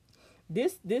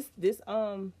this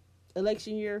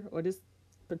election year, or this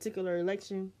particular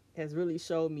election, has really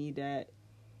showed me that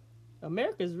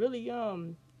America's really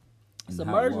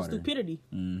submerged in stupidity.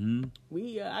 Mm-hmm.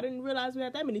 I didn't realize we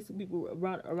had that many people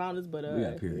around us, but We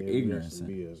got pure Yeah, ignorance.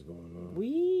 we got some BS going on.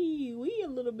 we a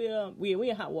little bit we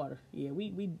in hot water. Yeah,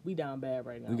 we down bad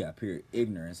right now. We got pure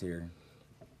ignorance here.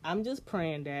 I'm just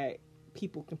praying that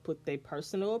people can put their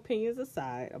personal opinions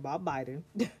aside about Biden.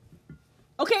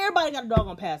 Okay, everybody got a dog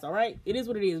on pass, all right? It is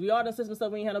what it is. We all done said some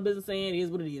stuff we ain't had no business saying. It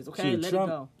is what it is, okay? Shoot, Let Trump,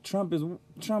 it go.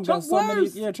 Trump got so many.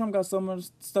 worse. Yeah, Trump got so much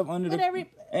stuff under But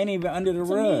ain't even under the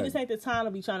to rug. me, this ain't the time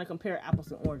to be trying to compare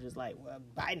apples and oranges. Like, well,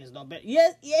 Biden is no better.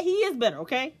 Yes, yeah, he is better,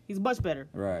 okay? He's much better.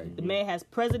 Right. The man has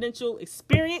presidential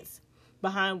experience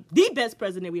behind the best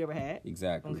president we ever had,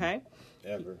 Exactly. okay?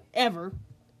 Ever.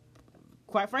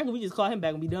 Quite frankly, we just call him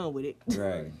back and be done with it.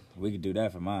 Right. We could do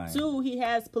that for mine. 2, he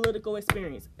has political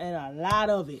experience, and a lot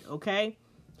of it, okay?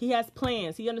 He has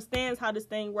plans. He understands how this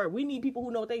thing works. We need people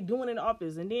who know what they're doing in the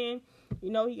office. And then,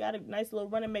 he got a nice little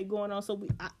running mate going on. So,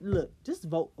 look, just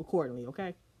vote accordingly,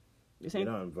 okay? This Get ain't,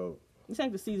 on and vote. this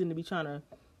ain't the season to be trying to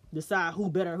decide who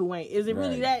better, who ain't. Is it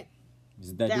really Right.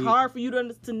 that deep? hard for you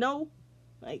to know?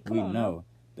 Like, come We on. know.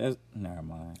 That's never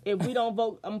mind. If we don't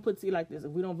vote, I'm going to put it to you like this.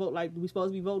 If we don't vote like we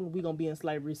supposed to be voting, we going to be in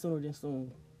slavery sooner than soon.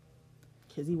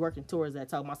 Because he working towards that,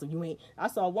 talking about some, you ain't. I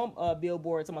saw one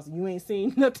billboard talking about some, you ain't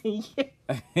seen nothing yet.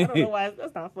 I don't know why.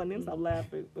 That's not funny. I'm stop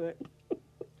laughing. But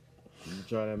You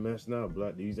try that mess now,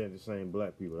 black. These ain't the same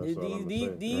black people. That's all I'm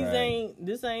saying. these Right. ain't,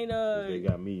 this ain't, They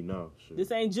got me now. Shit. this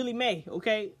ain't Julie May,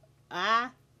 okay?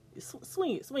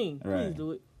 Swing it. Please Right.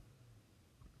 do it.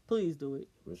 Please do it.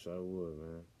 Wish I would,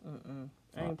 man.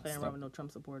 I ain't playing Stop. around with no Trump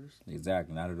supporters.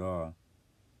 Exactly. Not at all.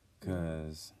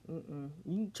 Cause You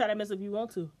can try that mess if you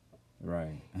want to.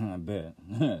 right. I bet.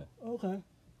 Okay.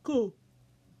 Cool.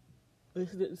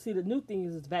 See, the new thing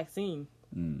is this vaccine.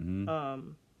 Mm-hmm.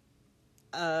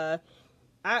 I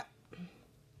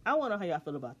want to know how y'all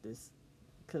feel about this,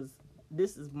 because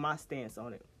this is my stance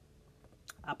on it.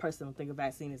 I personally don't think a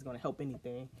vaccine is going to help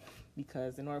anything,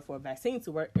 because in order for a vaccine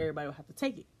to work, everybody will have to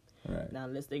take it. Right. Now,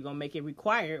 unless they're going to make it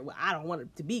required, well, I don't want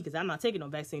it to be, because I'm not taking no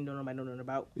vaccine, don't nobody know nothing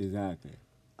about. Exactly.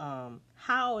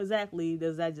 How exactly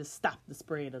does that just stop the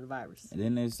spread of the virus? And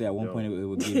then they say at one No. point it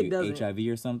would give It you doesn't. HIV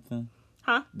or something.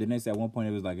 Huh? Didn't they say at one point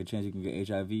it was like a chance you can get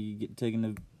HIV taking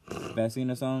the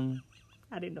vaccine or something?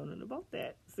 I didn't know nothing about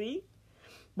that. See?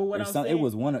 But what Or I'm some- saying...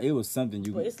 it was something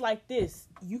you But it's like this.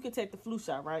 You can take the flu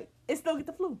shot, right? And still get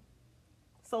the flu.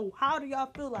 So how do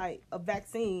y'all feel like a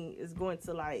vaccine is going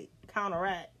to, like,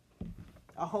 counteract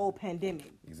a whole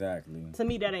pandemic? Exactly. To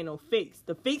me, that ain't no fix.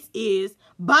 The fix is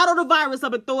bottle the virus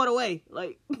up and throw it away.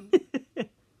 Like,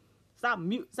 stop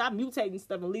mutating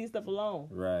stuff and leave stuff alone.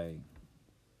 Right.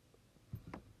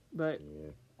 But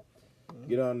Yeah.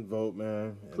 Get out and vote,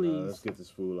 man. And, Please. let's get this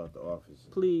fool out the office.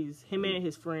 please, him and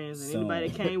his friends and anybody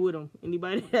that Soon. came with him,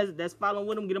 anybody that's following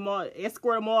with him, get them all,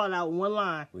 escort them all out in one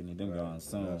line. We need them going That's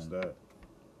soon. that.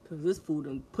 Cause this fool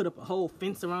done put up a whole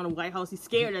fence around the White House. He's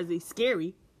scared as he's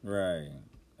scary. Right.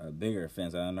 A bigger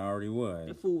offense than it already was.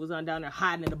 The fool was down there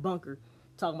hiding in the bunker,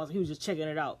 talking about he was just checking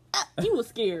it out. You was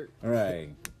scared. Right.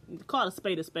 Call a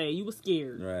spade a spade. You was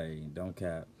scared. Right. Don't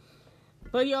cap.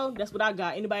 But yo, that's what I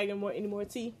got. Anybody got any more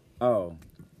tea? Oh.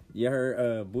 You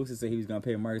heard Boosie say he was gonna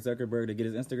pay Mark Zuckerberg to get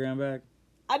his Instagram back?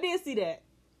 I did see that.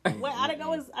 Wait, I didn't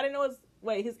know his.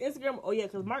 Wait, his Instagram. Oh yeah,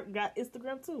 because Mark got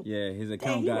Instagram too. Yeah, his Dang,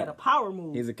 account he had a got power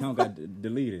move. his account got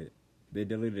deleted. They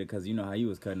deleted it because you know how he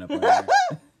was cutting up on there.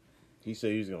 He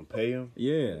said he was gonna pay him.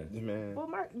 Yeah. Man. Well,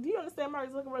 Mark, do you understand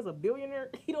Mark Zuckerberg's a billionaire?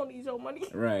 He don't need your money.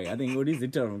 Right. I think what he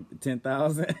told him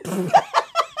 10,000. That's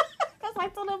like I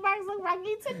told him Mark Zuckerberg,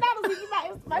 give $10 if you buy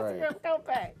his Instagram account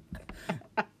back.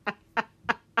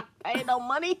 Ain't no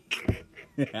money.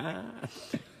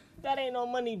 That ain't no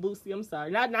money, Boosie. I'm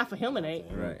sorry. Not for him, it ain't.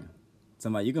 Right.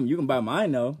 Somebody, you can buy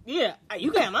mine though. Yeah, you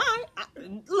can have mine.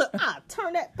 I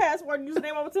turn that password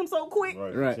username over to him so quick.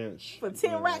 Right. For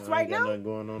 10 racks right now. Nothing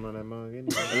going on that mug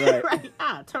anyway. Right.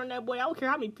 I turn that boy. I don't care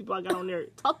how many people I got on there.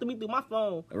 Talk to me through my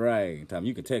phone. Right. Tom,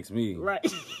 you can text me. Right.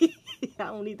 I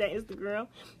don't need that Instagram.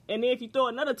 And then if you throw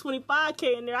another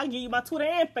 25K in there, I'll give you my Twitter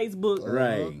and Facebook.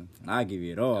 Right. I'll give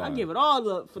you it all. I'll give it all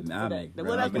up for Nah, that. make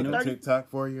What else? revenue. 30, TikTok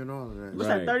for you and all of that. what's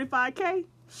Right. that, 35K?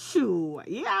 Shoot.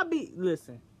 Yeah,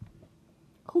 listen.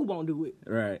 Who won't do it?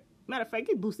 Right. Matter of fact,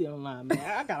 get Boosie online, man.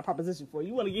 I got a proposition for you.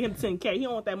 You want to get him 10K. He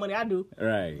don't want that money. I do.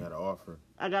 Right. Got an offer.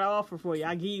 I got an offer for you.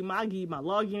 I give you my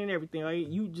login and everything. Right?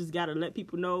 You just got to let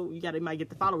people know. You might get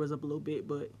the followers up a little bit,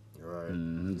 but. Right.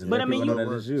 Mm-hmm. But I mean, Let people know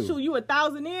that it's you. Shoot, you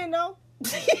 1,000 in, though.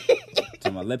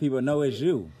 Let people know it's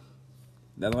you.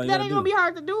 That's all you That gotta ain't do. gonna be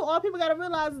hard to do. All people gotta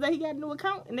realize is that he got a new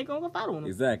account and they gonna go follow him.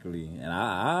 Exactly. And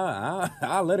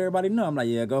I let everybody know. I'm like,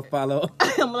 yeah, go follow.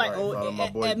 I'm like, follow my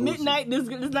boy at Boosie. midnight, this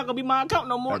not gonna be my account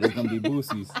no more. Like, it's gonna be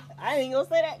Boosie's. I ain't gonna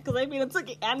say that because they been took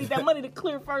it. I need that money to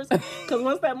clear first. Because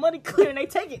once that money clear and they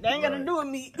take it, they ain't gotta do with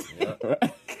me.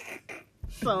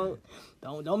 So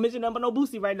don't mention nothing but no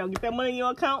Boosie right now. Get that money in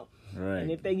your account. Right.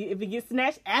 And if it gets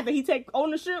snatched after he take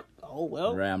ownership, oh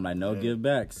well. Right. I'm like, no give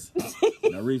backs.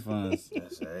 No refunds.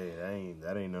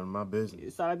 That ain't none of my business.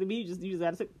 It's all right to be. You just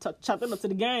gotta chop them up to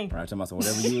the game. Right. Talking about so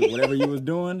whatever you was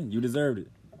doing, you deserved it.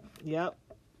 Yep.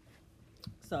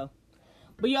 So,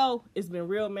 but yo, it's been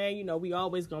real, man. You know, we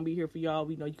always gonna be here for y'all.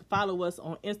 We know you can follow us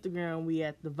on Instagram. We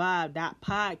at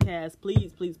thevibe.podcast.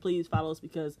 Please follow us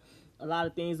because a lot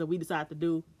of things that we decide to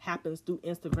do happens through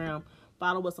Instagram.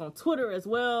 Follow us on Twitter as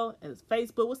well as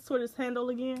Facebook. What's Twitter's handle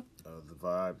again? The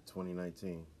Vibe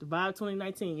 2019. The Vibe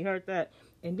 2019. You heard that.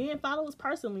 And then follow us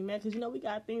personally, man, because, you know, we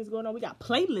got things going on. We got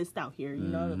playlists out here, you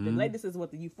know. The latest is the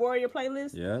Euphoria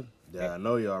playlist. Yeah. Yeah, I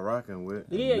know y'all rocking with.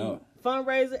 Yeah, know.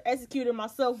 Fundraiser, Executor,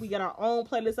 myself, we got our own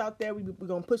playlist out there. We're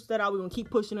going to push that out. We're going to keep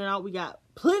pushing it out. We got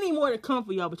plenty more to come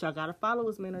for y'all, but y'all got to follow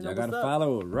us, man. Y'all gotta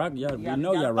follow. Rock. Y'all. We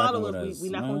know y'all rocking with us. We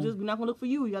not going to look for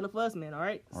you. You got to look for us, man, all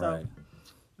right? All So, right.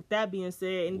 with that being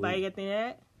said, anybody got anything to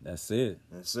add? That's it.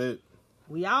 That's it.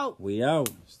 We out. We out.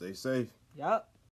 Stay safe. Yup.